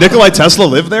 Did Nikolai Tesla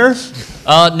live there?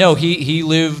 No, he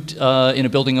lived in a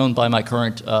building owned by my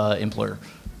current employer.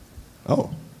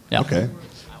 Oh. Yeah. Okay.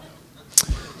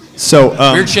 So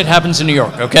weird shit happens in New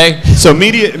York. Okay. So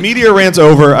media rants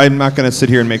over. I'm not going to sit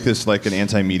here and make this like an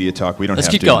anti-media talk. We don't have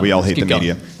to. Going. We all hate Let's the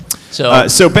media. Going.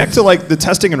 So back to like the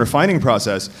testing and refining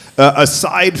process.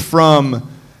 Aside from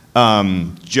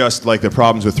just like the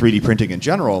problems with 3D printing in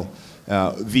general,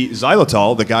 the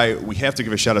xylitol, the guy, we have to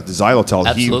give a shout out to xylitol.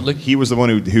 Absolutely. He was the one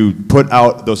who put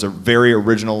out those very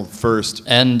original first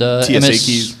and TSA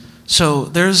keys. So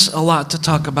there's a lot to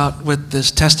talk about with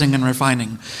this testing and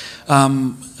refining.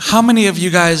 How many of you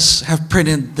guys have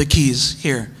printed the keys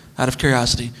here, out of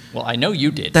curiosity? Well, I know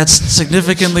you did. That's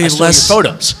significantly less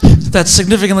photos. That's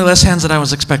significantly less hands than I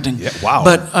was expecting. Yeah, wow.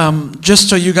 But just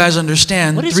so you guys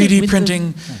understand, What is 3D it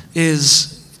printing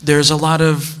there's a lot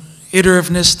of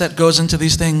iterativeness that goes into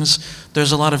these things.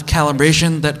 There's a lot of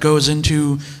calibration that goes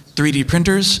into 3D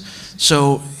printers.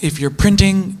 So if you're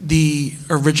printing the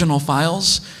original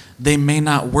files, they may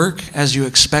not work as you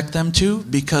expect them to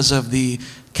because of the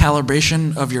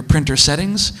calibration of your printer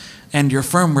settings and your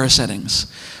firmware settings.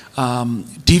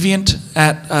 Deviant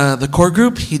at the core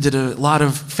group, he did a lot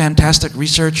of fantastic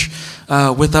research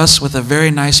with us with a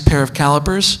very nice pair of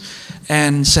calipers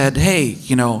and said, hey,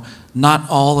 you know, not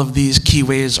all of these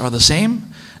keyways are the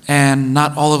same, and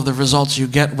not all of the results you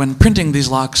get when printing these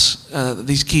locks,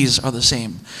 these keys are the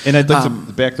same. And I'd like to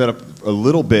back that up a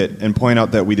little bit and point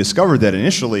out that we discovered that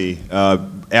initially,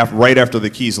 right after the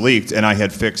keys leaked, and I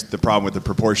had fixed the problem with the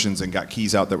proportions and got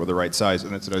keys out that were the right size,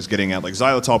 and that's what I was getting at. Like,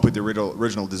 Xylitol put the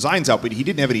original designs out, but he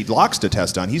didn't have any locks to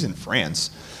test on. He's in France.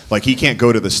 Like, he can't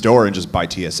go to the store and just buy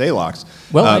TSA locks.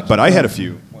 Well, but I had a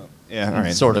few. Well, yeah, all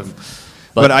right. Sort of.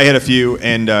 But I had a few,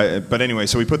 and but anyway,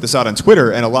 so we put this out on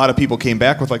Twitter, and a lot of people came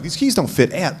back with like, these keys don't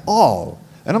fit at all.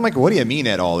 And I'm like, what do you mean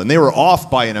at all? And they were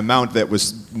off by an amount that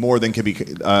was more than could be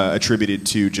attributed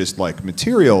to just like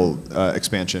material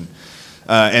expansion.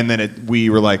 And then we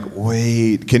were like,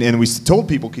 wait, and we told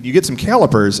people, can you get some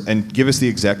calipers and give us the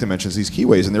exact dimensions of these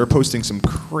keyways? And they were posting some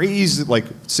crazy, like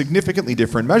significantly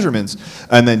different measurements.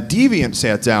 And then Deviant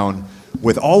sat down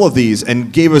with all of these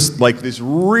and gave us like this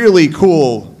really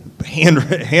cool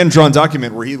hand-drawn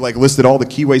document where he like listed all the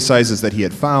keyway sizes that he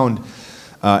had found,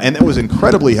 and that was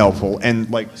incredibly helpful. And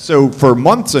like, so for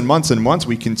months and months and months,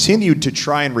 we continued to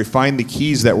try and refine the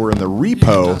keys that were in the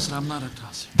repo. I'm not a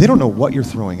tosser. They don't know what you're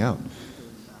throwing out.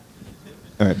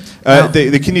 All right.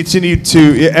 They continued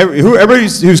to, everybody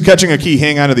who's catching a key,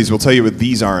 hang on to these. We'll tell you what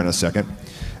these are in a second.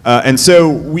 And so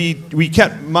we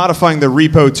kept modifying the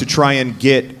repo to try and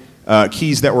get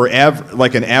keys that were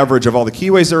like an average of all the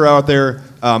keyways that are out there.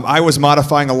 I was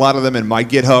modifying a lot of them in my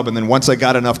GitHub, and then once I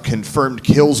got enough confirmed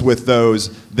kills with those,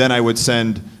 then I would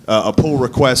send a pull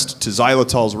request to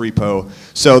Xylitol's repo.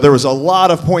 So there was a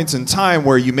lot of points in time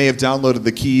where you may have downloaded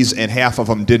the keys and half of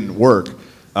them didn't work.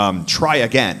 Try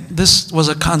again. This was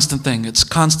a constant thing. It's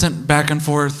constant back and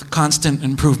forth, constant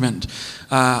improvement.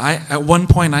 At one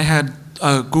point I had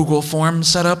a Google form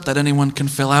set up that anyone can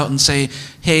fill out and say,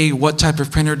 hey, what type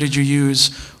of printer did you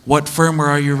use? What firmware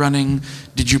are you running?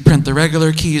 Did you print the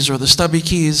regular keys or the stubby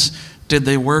keys? Did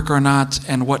they work or not?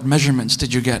 And what measurements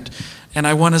did you get? And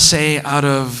I want to say out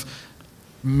of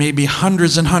maybe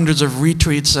hundreds and hundreds of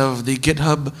retweets of the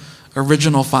GitHub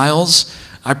original files,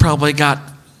 I probably got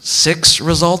 6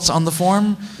 results on the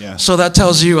form. Yeah. So that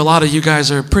tells you a lot of you guys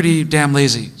are pretty damn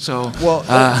lazy. So well,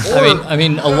 I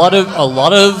mean, a lot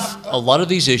of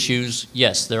these issues,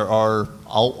 yes, there are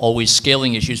always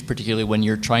scaling issues, particularly when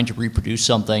you're trying to reproduce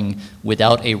something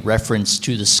without a reference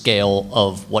to the scale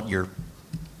of what you're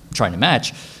trying to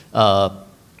match. Babak,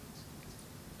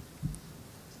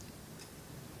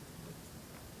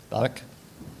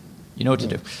 you know what to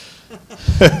do.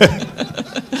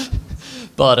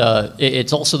 But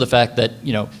it's also the fact that,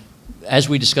 you know, as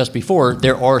we discussed before,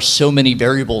 there are so many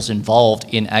variables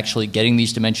involved in actually getting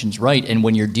these dimensions right. And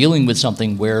when you're dealing with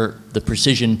something where the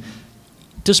precision,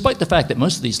 despite the fact that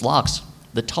most of these locks,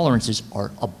 the tolerances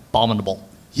are abominable.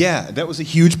 Yeah, that was a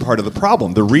huge part of the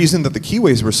problem. The reason that the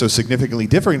keyways were so significantly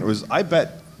different was, I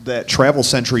bet that Travel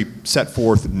Century set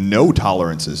forth no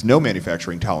tolerances, no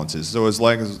manufacturing tolerances. So as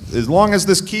long as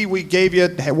this key we gave you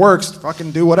works,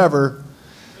 fucking do whatever.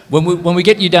 When we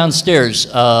get you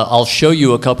downstairs, I'll show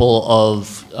you a couple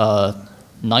of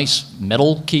nice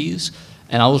metal keys,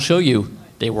 and I will show you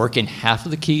they work in half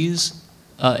of the keys,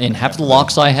 in half of the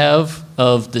locks I have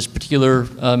of this particular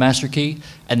master key,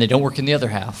 and they don't work in the other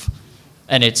half.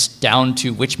 And it's down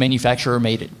to which manufacturer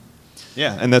made it.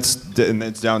 Yeah, and that's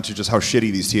down to just how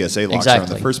shitty these TSA locks are in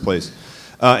the first place.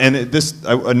 And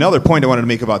another point I wanted to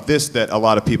make about this that a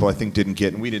lot of people I think didn't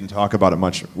get, and we didn't talk about it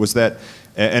much, was that,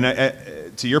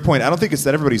 to your point, I don't think it's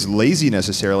that everybody's lazy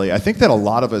necessarily. I think that a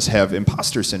lot of us have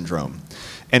imposter syndrome,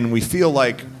 and we feel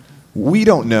like we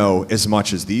don't know as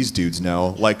much as these dudes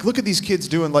know. Like, look at these kids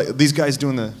doing, like these guys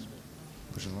doing the.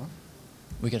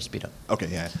 We gotta speed up. Okay,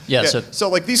 yeah. Yeah. So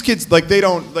like these kids, like they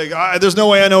don't like. There's no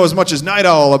way I know as much as Night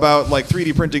Owl about like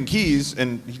 3D printing keys,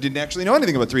 and he didn't actually know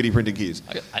anything about 3D printing keys.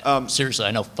 Seriously,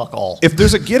 I know fuck all. If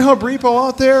there's a GitHub repo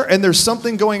out there and there's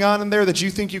something going on in there that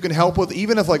you think you can help with,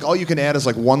 even if like all you can add is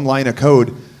like one line of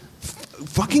code,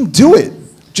 fucking do it.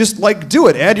 Just like do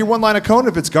it. Add your one line of code.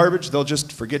 If it's garbage, they'll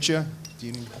just forget you.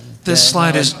 This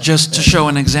slide is just to show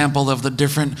an example of the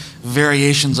different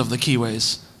variations of the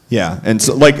keyways. Yeah, and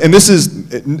so like, and this is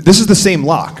the same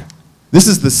lock. This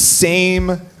is the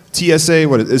same TSA.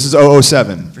 This is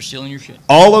 007. For stealing your shit.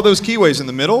 All of those keyways in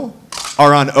the middle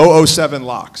are on 007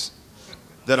 locks.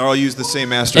 that all use the same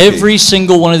master key. Every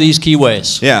single one of these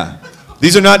keyways. Yeah.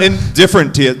 These are not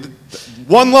indifferent to you.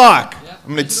 One lock.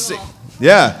 I'm going to say,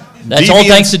 yeah. That's all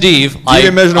thanks to Dave.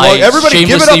 Everybody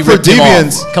give it up for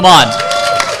Deviants. Come on.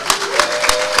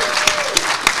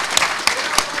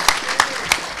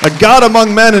 A god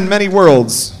among men in many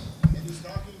worlds.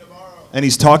 And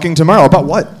he's talking tomorrow. About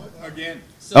what? Again.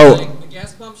 So like, the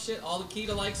gas pump shit, all the key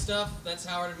to like stuff, that's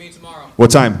Howard and me tomorrow. What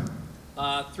time?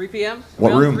 3 p.m.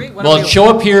 What room? Well, show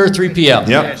up here 3 p.m. Yep.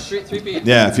 Yeah, 3 p.m.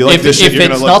 Yeah, if you like this shit,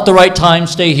 if it's not the right time,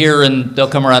 stay here and they'll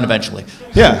come around eventually.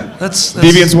 Yeah. That's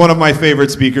Deviant's one of my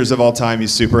favorite speakers of all time.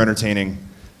 He's super entertaining.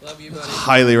 Love you, buddy.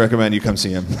 Highly recommend you come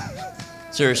see him.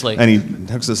 Seriously. And he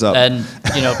hooks us up. And,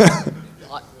 you know,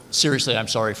 seriously, I'm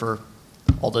sorry for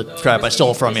all the crap I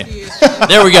stole from you.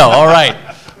 There we go. All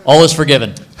right. All is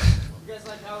forgiven. You guys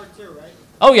like Howard too, right?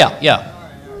 Oh, yeah, yeah.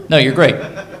 No, you're great.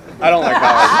 I don't like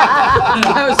Howard.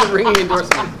 That was a ringing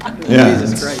endorsement. Yeah.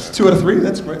 Jesus Christ. 2 out of 3.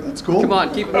 That's great. That's cool. Come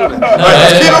on, keep it moving. All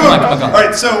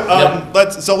right,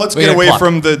 so let's We get got a away clock.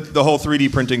 from the whole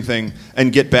 3D printing thing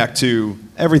and get back to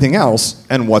everything else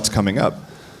and what's coming up.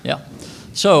 Yeah.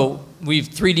 So we've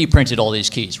 3D printed all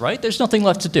these keys, right? There's nothing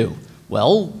left to do.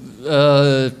 Well,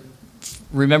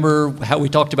 remember how we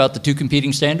talked about the 2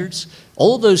 competing standards?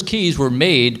 All of those keys were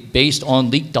made based on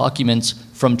leaked documents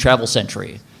from Travel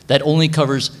Century that only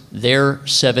covers their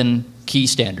 7 key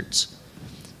standards.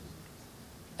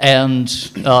 And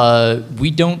we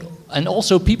don't, and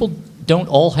also people don't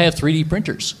all have 3D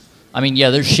printers. I mean, yeah,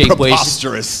 there's shapeways.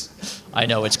 Preposterous. I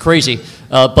know, it's crazy.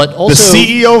 But also, The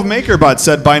CEO of MakerBot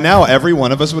said by now every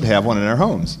one of us would have one in our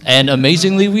homes. and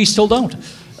amazingly, we still don't.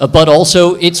 But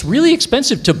also, it's really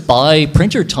expensive to buy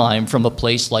printer time from a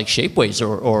place like Shapeways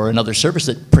or another service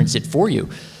that prints it for you.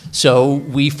 So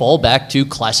we fall back to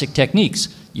classic techniques.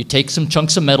 You take some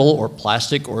chunks of metal or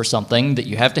plastic or something that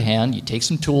you have to hand, you take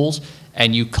some tools,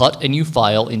 and you cut and you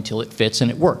file until it fits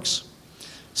and it works.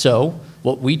 So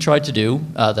what we tried to do,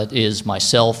 that is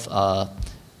myself,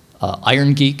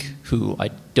 Iron Geek, who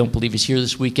I don't believe is here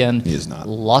this weekend. He is not.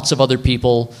 Lots of other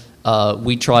people.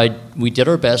 We did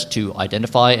our best to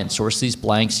identify and source these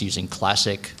blanks using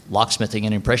classic locksmithing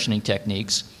and impressioning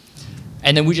techniques.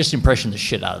 And then we just impression the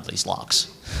shit out of these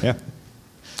locks. Yeah.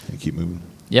 And keep moving.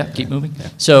 Yeah, keep moving.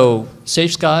 So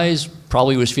Safe Skies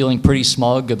probably was feeling pretty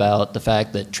smug about the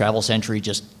fact that Travel Century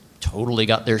just totally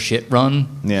got their shit run.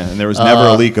 Yeah, and there was never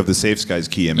a leak of the Safe Skies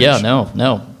key image. Yeah,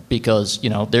 no, because, you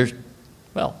know,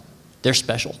 they're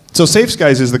special. So Safe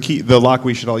Skies is the lock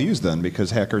we should all use then, because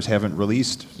hackers haven't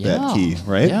released that key,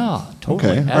 right? Yeah,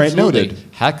 totally. Okay, all right, Absolutely. noted.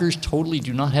 Hackers totally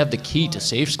do not have the key to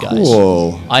Safe Skies.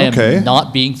 Cool. I am Okay.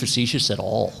 not being facetious at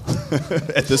all.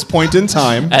 At this point in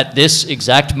time, At this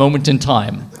exact moment in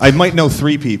time. I might know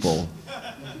 3 people,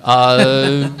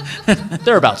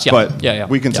 Thereabouts, yeah. but yeah.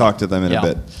 we can talk to them in a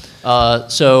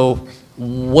bit. So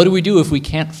what do we do if we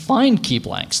can't find key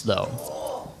blanks, though?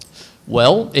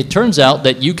 Well, it turns out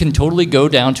that you can totally go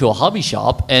down to a hobby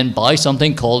shop and buy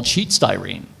something called sheet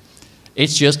styrene.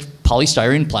 It's just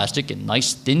polystyrene plastic in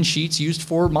nice thin sheets used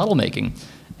for model making.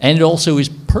 And it also is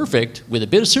perfect with a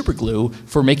bit of super glue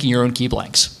for making your own key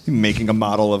blanks. Making a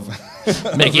model of...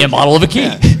 Making a model of a key.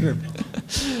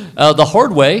 The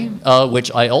hard way, which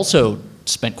I also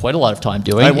spent quite a lot of time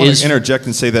doing, I want is to interject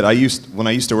and say that when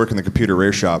I used to work in the computer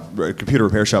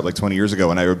repair shop like 20 years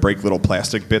ago, and I would break little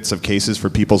plastic bits of cases for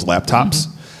people's laptops,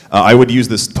 I would use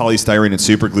this polystyrene and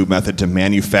super glue method to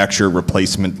manufacture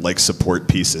replacement like support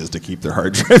pieces to keep their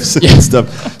hard drives and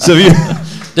stuff. So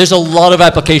there's a lot of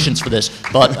applications for this,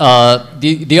 but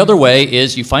the other way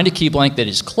is you find a key blank that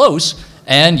is close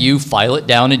and you file it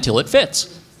down until it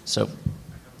fits. So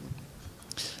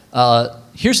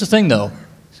here's the thing though.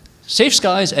 Safe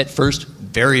Skies at first,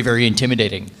 very, very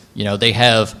intimidating. You know, they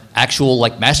have actual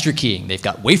like master keying. They've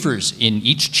got wafers in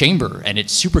each chamber and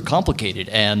it's super complicated.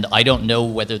 And I don't know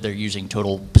whether they're using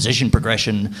total position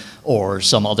progression or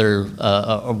some other,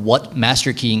 or what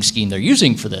master keying scheme they're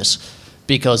using for this,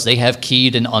 because they have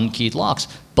keyed and unkeyed locks.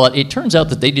 But it turns out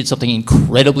that they did something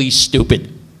incredibly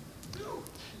stupid.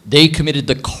 They committed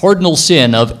the cardinal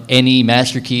sin of any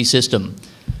master key system.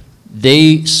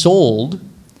 They sold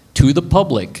to the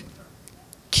public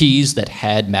keys that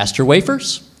had master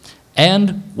wafers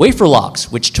and wafer locks,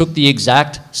 which took the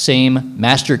exact same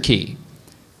master key.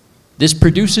 This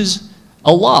produces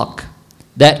a lock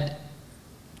that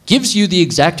gives you the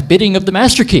exact bidding of the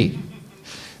master key.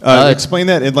 explain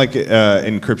that in like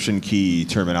encryption key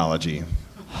terminology.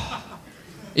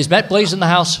 Is Matt Blaze in the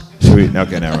house? Sweet.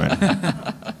 Okay, never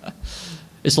mind.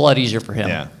 It's a lot easier for him.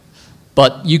 Yeah.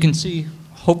 But you can see,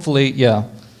 hopefully, yeah.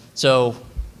 So,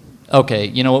 okay,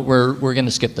 you know what, we're going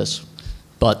to skip this.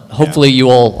 But hopefully you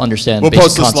all understand We'll the basic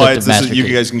post the concept slides. of This master is, you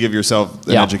key. guys can give yourself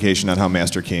an Yeah. education on how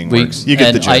master keying works. You get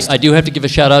And the gist. I do have to give a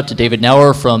shout out to David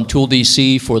Nauer from Tool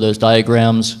DC for those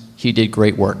diagrams. He did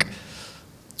great work.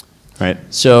 Right.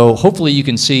 So hopefully you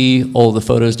can see all the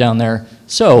photos down there.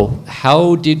 So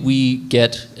how did we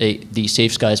get the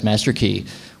Safe Skies master key?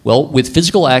 Well, with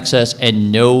physical access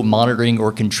and no monitoring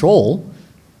or control,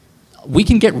 we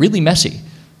can get really messy.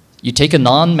 You take a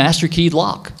non-master keyed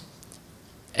lock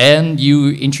and you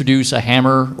introduce a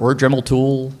hammer or a Dremel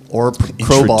tool or a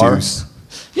crowbar. Introduce.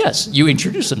 Yes, you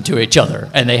introduce them to each other,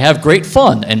 and they have great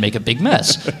fun and make a big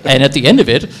mess. And at the end of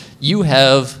it, you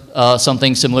have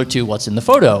something similar to what's in the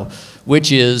photo,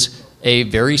 which is a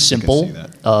very simple,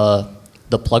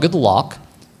 the plug of the lock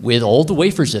with all the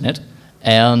wafers in it,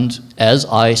 and as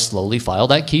I slowly file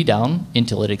that key down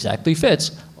until it exactly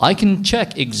fits, I can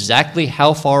check exactly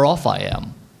how far off I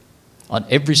am on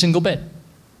every single bit.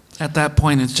 At that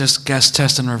point, it's just guess,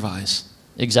 test, and revise.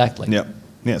 Exactly. Yep.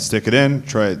 Yeah, stick it in,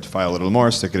 try it, file a little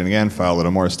more, stick it in again, file a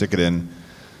little more, stick it in.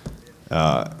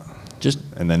 Just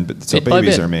And then so bit by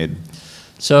babies bit. are made.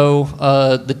 So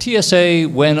the TSA,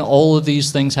 when all of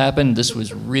these things happened, this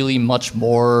was really much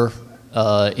more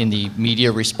in the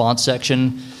media response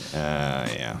section.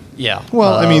 Yeah. Yeah.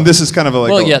 Well, I mean, this is kind of like.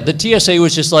 Well, yeah, the TSA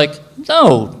was just like,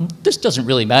 no, this doesn't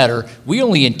really matter. We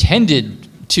only intended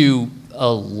to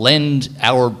lend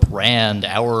our brand,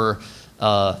 our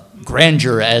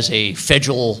grandeur as a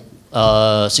federal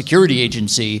security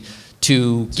agency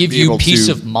to give be you able peace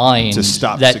to- of mind to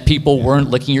stop that people weren't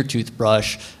licking your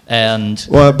toothbrush and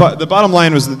Well, but the bottom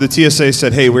line was that the TSA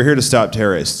said, "Hey, we're here to stop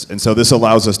terrorists, and so this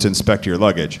allows us to inspect your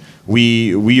luggage.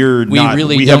 We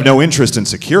really have don't- no interest in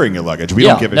securing your luggage. We Yeah,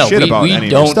 don't give a no, shit we- about we any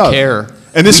of your don't stuff." care.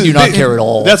 And this We is do not care at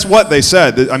all. That's what they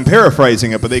said. I'm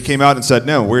paraphrasing it, but they came out and said,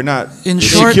 "No, we're not. In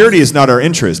short- security is not our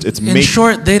interest. It's In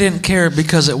short, they didn't care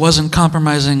because it wasn't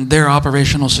compromising their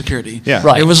operational security. Yeah.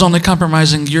 Right. It was only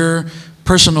compromising your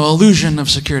personal illusion of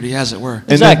security, as it were.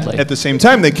 And then Exactly. at the same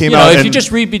time, they came you know, out if and you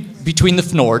just read between the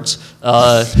fnords,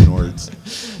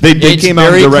 they it's came out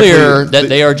very directly. clear that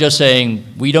they are just saying,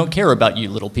 we don't care about you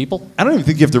little people. I don't even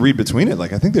think you have to read between it.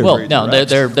 Like I think they're Well, very no,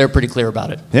 direct. they're pretty clear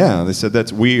about it. Yeah, they said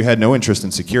that we had no interest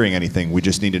in securing anything. We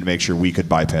just needed to make sure we could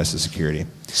bypass the security.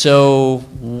 So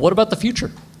what about the future?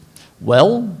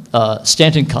 Well,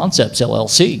 Stanton Concepts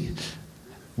LLC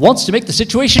wants to make the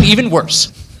situation even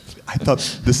worse. I thought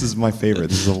this is my favorite.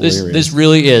 This is hilarious. This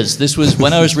really is. This was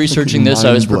when I was researching this,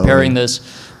 I was Mind-blowing. preparing this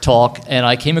talk, and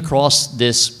I came across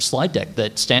this slide deck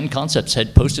that Stanton Concepts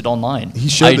had posted online. He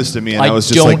showed this to me, and I was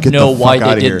just like, "Get don't know the fuck why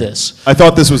outta they here." did this. I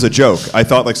thought this was a joke. I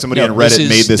thought like somebody No, on Reddit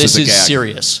made this as a This gag. is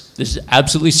serious. This is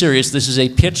absolutely serious. This is a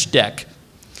pitch deck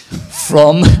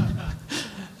from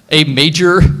a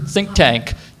major think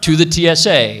tank to the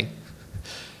TSA.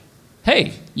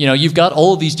 Hey, you know, you've got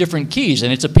all of these different keys,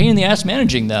 and it's a pain in the ass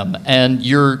managing them, and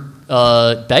your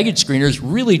baggage screeners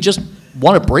really just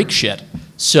want to break shit.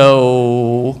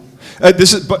 So, But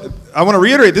I want to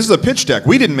reiterate, this is a pitch deck.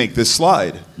 We didn't make this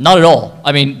slide. not at all.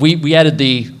 I mean, we added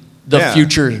the Yeah.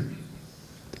 future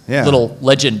Yeah. little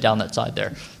legend down that side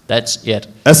there. That's it.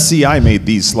 SCI made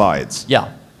these slides. Yeah,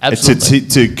 absolutely.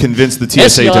 To convince the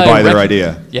TSA to SCI buy their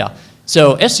idea. Yeah.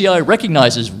 So SCI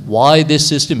recognizes why this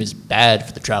system is bad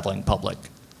for the traveling public.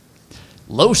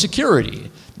 Low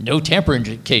security, no tamper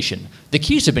indication. The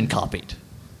keys have been copied.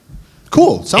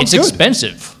 Cool. Sounds It's good.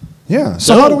 expensive. Yeah.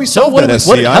 So how do we solve what that,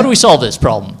 do we- SCI? how do we solve this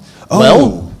problem? Oh.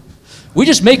 Well, we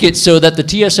just make it so that the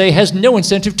TSA has no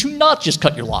incentive to not just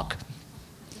cut your lock.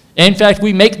 In fact,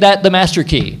 we make that the master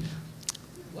key.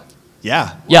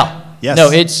 Yeah. Yeah. Yes. No,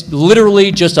 it's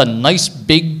literally just a nice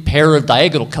big pair of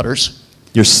diagonal cutters.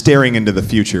 You're staring into the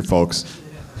future, folks.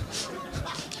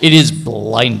 It is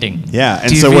blinding. Yeah.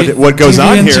 And so what goes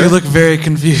on Deviants, here? You look very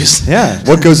confused. Yeah.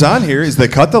 What goes on here is they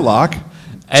cut the lock,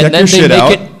 And check then your they shit make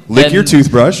out, it- lick and- your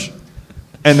toothbrush,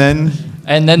 and then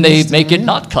they make it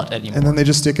not cut anymore. they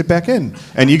just stick it back in,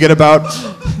 and you get about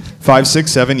 5,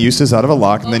 6, 7 uses out of a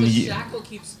lock, and then the you, shackle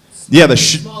keeps yeah,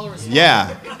 smaller and smaller. yeah.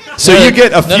 So you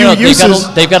get a few uses.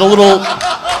 They've got a little.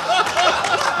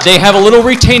 They have a little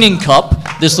retaining cup.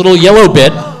 This little yellow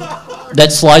bit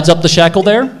that slides up the shackle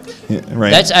there. Yeah,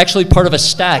 right. That's actually part of a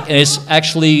stack, and it's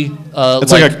actually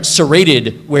It's like like a-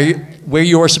 serrated where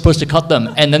you are supposed to cut them,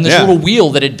 and then this Yeah. little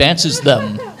wheel that advances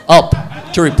them up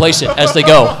to replace it as they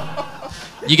go.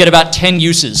 You get about 10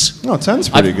 uses. Oh, 10's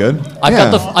pretty good. I've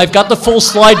yeah. got the full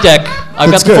slide deck. I've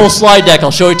That's got the good. full slide deck.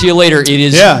 I'll show it to you later. It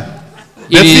is. Yeah.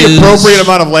 It That's the is- appropriate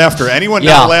amount of laughter. Anyone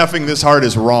Yeah. not laughing this hard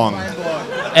is wrong.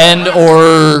 And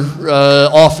or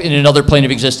off in another plane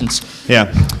of existence. Yeah.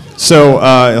 So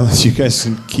unless you guys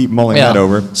can keep mulling that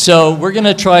over. So we're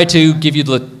gonna try to give you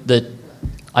the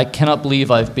I cannot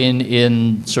believe I've been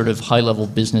in sort of high-level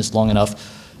business long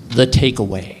enough. The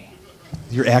takeaway.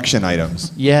 Your action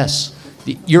items. Yes.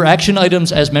 Your action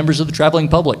items as members of the traveling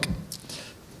public.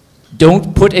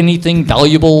 Don't put anything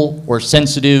valuable or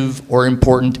sensitive or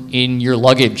important in your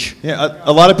luggage. Yeah,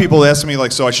 a lot of people ask me,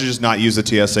 like, so I should just not use the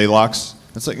TSA locks?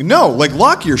 It's like, no, like,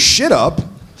 lock your shit up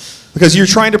because you're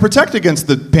trying to protect against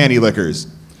the panty lickers.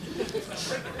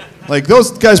 Like,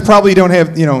 those guys probably don't have,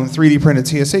 3D printed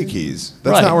TSA keys.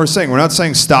 That's Right. not what we're saying. We're not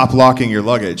saying stop locking your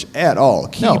luggage at all.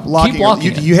 Keep locking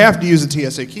it. You have to use the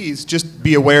TSA keys. Just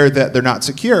be aware that they're not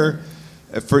secure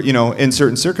for, in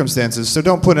certain circumstances. So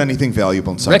don't put anything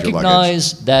valuable inside your luggage.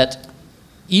 Recognize that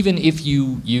even if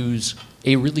you use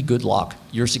a really good lock,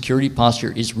 your security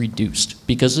posture is reduced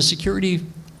because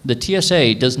the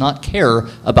TSA does not care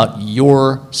about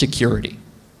your security.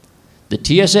 The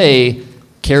TSA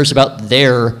cares about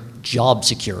their job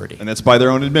security. And that's by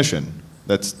their own admission.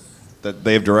 That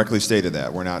they have directly stated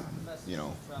that. We're not,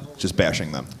 just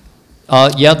bashing them.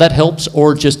 Yeah, that helps,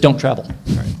 or just don't travel.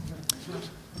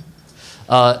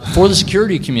 For the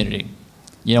security community,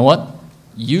 you know what?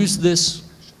 Use this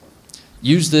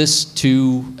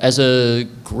as a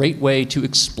great way to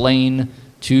explain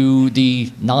to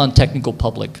the non-technical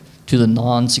public, to the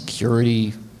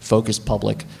non-security focused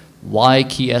public, why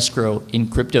key escrow in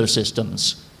crypto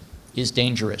systems is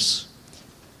dangerous.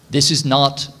 This is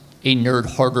not a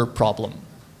nerd harder problem.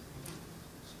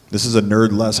 This is a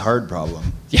nerd less hard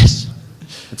problem. Yes.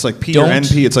 It's like P or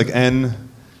NP. It's like N.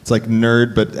 It's like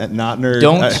nerd, but not nerd.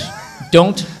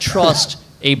 Don't trust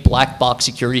a black box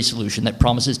security solution that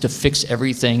promises to fix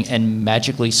everything and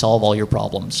magically solve all your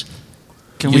problems.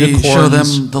 Can we show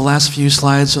them the last few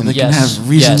slides so they can have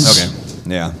reasons? Yes.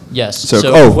 Okay. Yeah. Yes.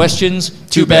 So questions?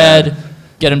 Too bad.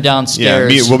 Get them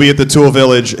downstairs. Yeah, we'll be at the Tool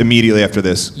Village immediately after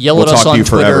this. Yell we'll at us talk on to you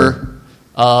Twitter.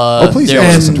 Forever. Please yell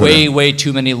at us on Twitter. Way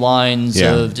too many lines of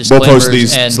We'll disclaimers. post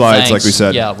these and slides thanks. like we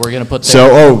said. Yeah, we're going to put them.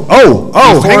 So,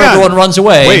 before hang on. everyone runs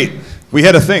away. Wait, we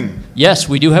had a thing. Yes,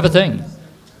 we do have a thing.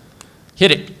 Hit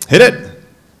it. Hit it.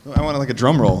 I want like a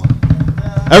drum roll.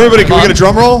 Everybody, can we get a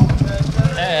drum roll?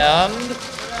 And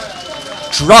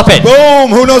drop it. Boom!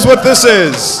 Who knows what this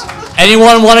is?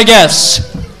 Anyone want to guess?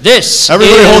 This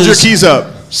Everybody is hold your keys up.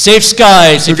 Safe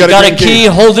Skies. If you got a key,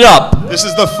 hold it up. This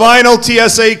is the final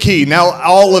TSA key. Now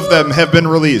all of them have been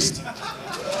released.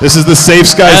 This is the Safe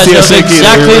Skies TSA key.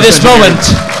 Exactly this moment.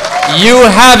 You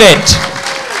have it.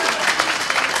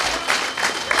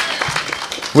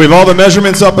 We have all the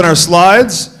measurements up in our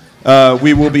slides.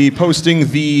 We will be posting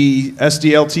the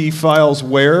SDLT files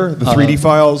where? The 3D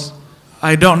files?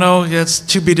 I don't know. It's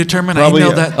to be determined. Probably, I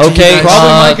emailed that Okay, to you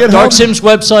guys. Dark Sim's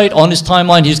website on his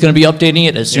timeline. He's going to be updating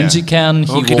it as soon as he can.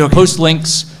 He will post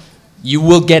links. You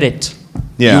will get it.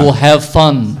 Yeah. You will have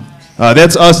fun.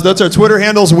 That's us. That's our Twitter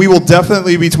handles. We will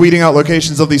definitely be tweeting out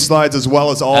locations of these slides as well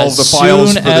as all of the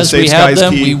files for the Safe Skies key. As soon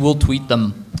as we have them, we will tweet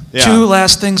them. Yeah. Two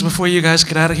last things before you guys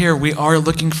get out of here. We are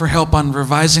looking for help on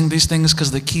revising these things because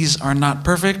the keys are not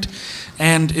perfect.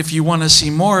 And if you want to see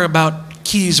more about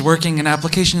keys working in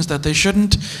applications that they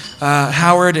shouldn't,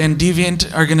 Howard and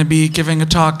Deviant are going to be giving a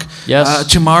talk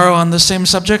tomorrow on the same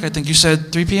subject. I think you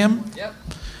said 3 p.m.? Yep.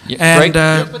 And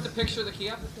Can you put the picture of the key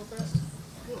up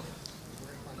real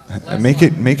fast?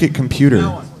 Make it computer.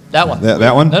 That one.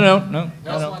 That one? No.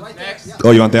 Next.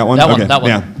 Oh, you want that one? That one, Okay. that one.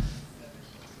 Yeah.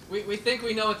 We think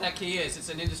we know what that key is. It's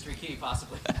an industry key,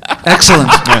 possibly. Excellent.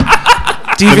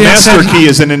 The Deviant master said key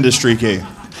is an industry key.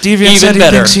 Deviant said he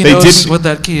better. thinks he They knows didn't- what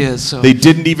that key is. So. They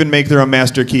didn't even make their own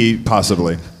master key,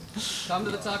 possibly. Come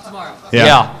to the talk tomorrow.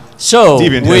 Yeah. So,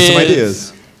 Deviant has some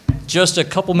ideas. just a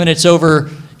couple minutes over,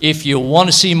 if you want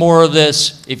to see more of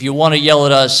this, if you want to yell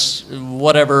at us,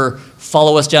 whatever,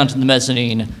 follow us down to the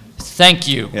mezzanine. Thank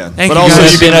you. Yeah. Thank but you also guys. you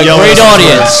It's been can a yell at great us on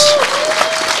Twitter. audience.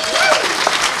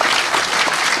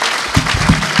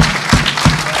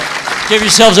 Give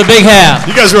yourselves a big hand.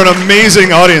 You guys are an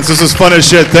amazing audience. This is fun as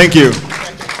shit. Thank you.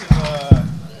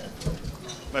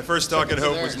 My first talk at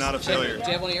Hope was not a failure. Do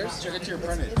you have one of yours? Check it to your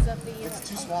printed. It's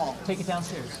too small. Take it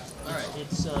downstairs. All right.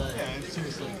 It's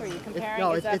seriously. Are you comparing?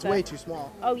 No, Is that it's the- way too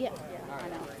small. Oh, yeah. I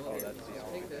know.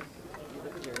 Take this.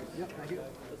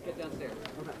 Let's get downstairs.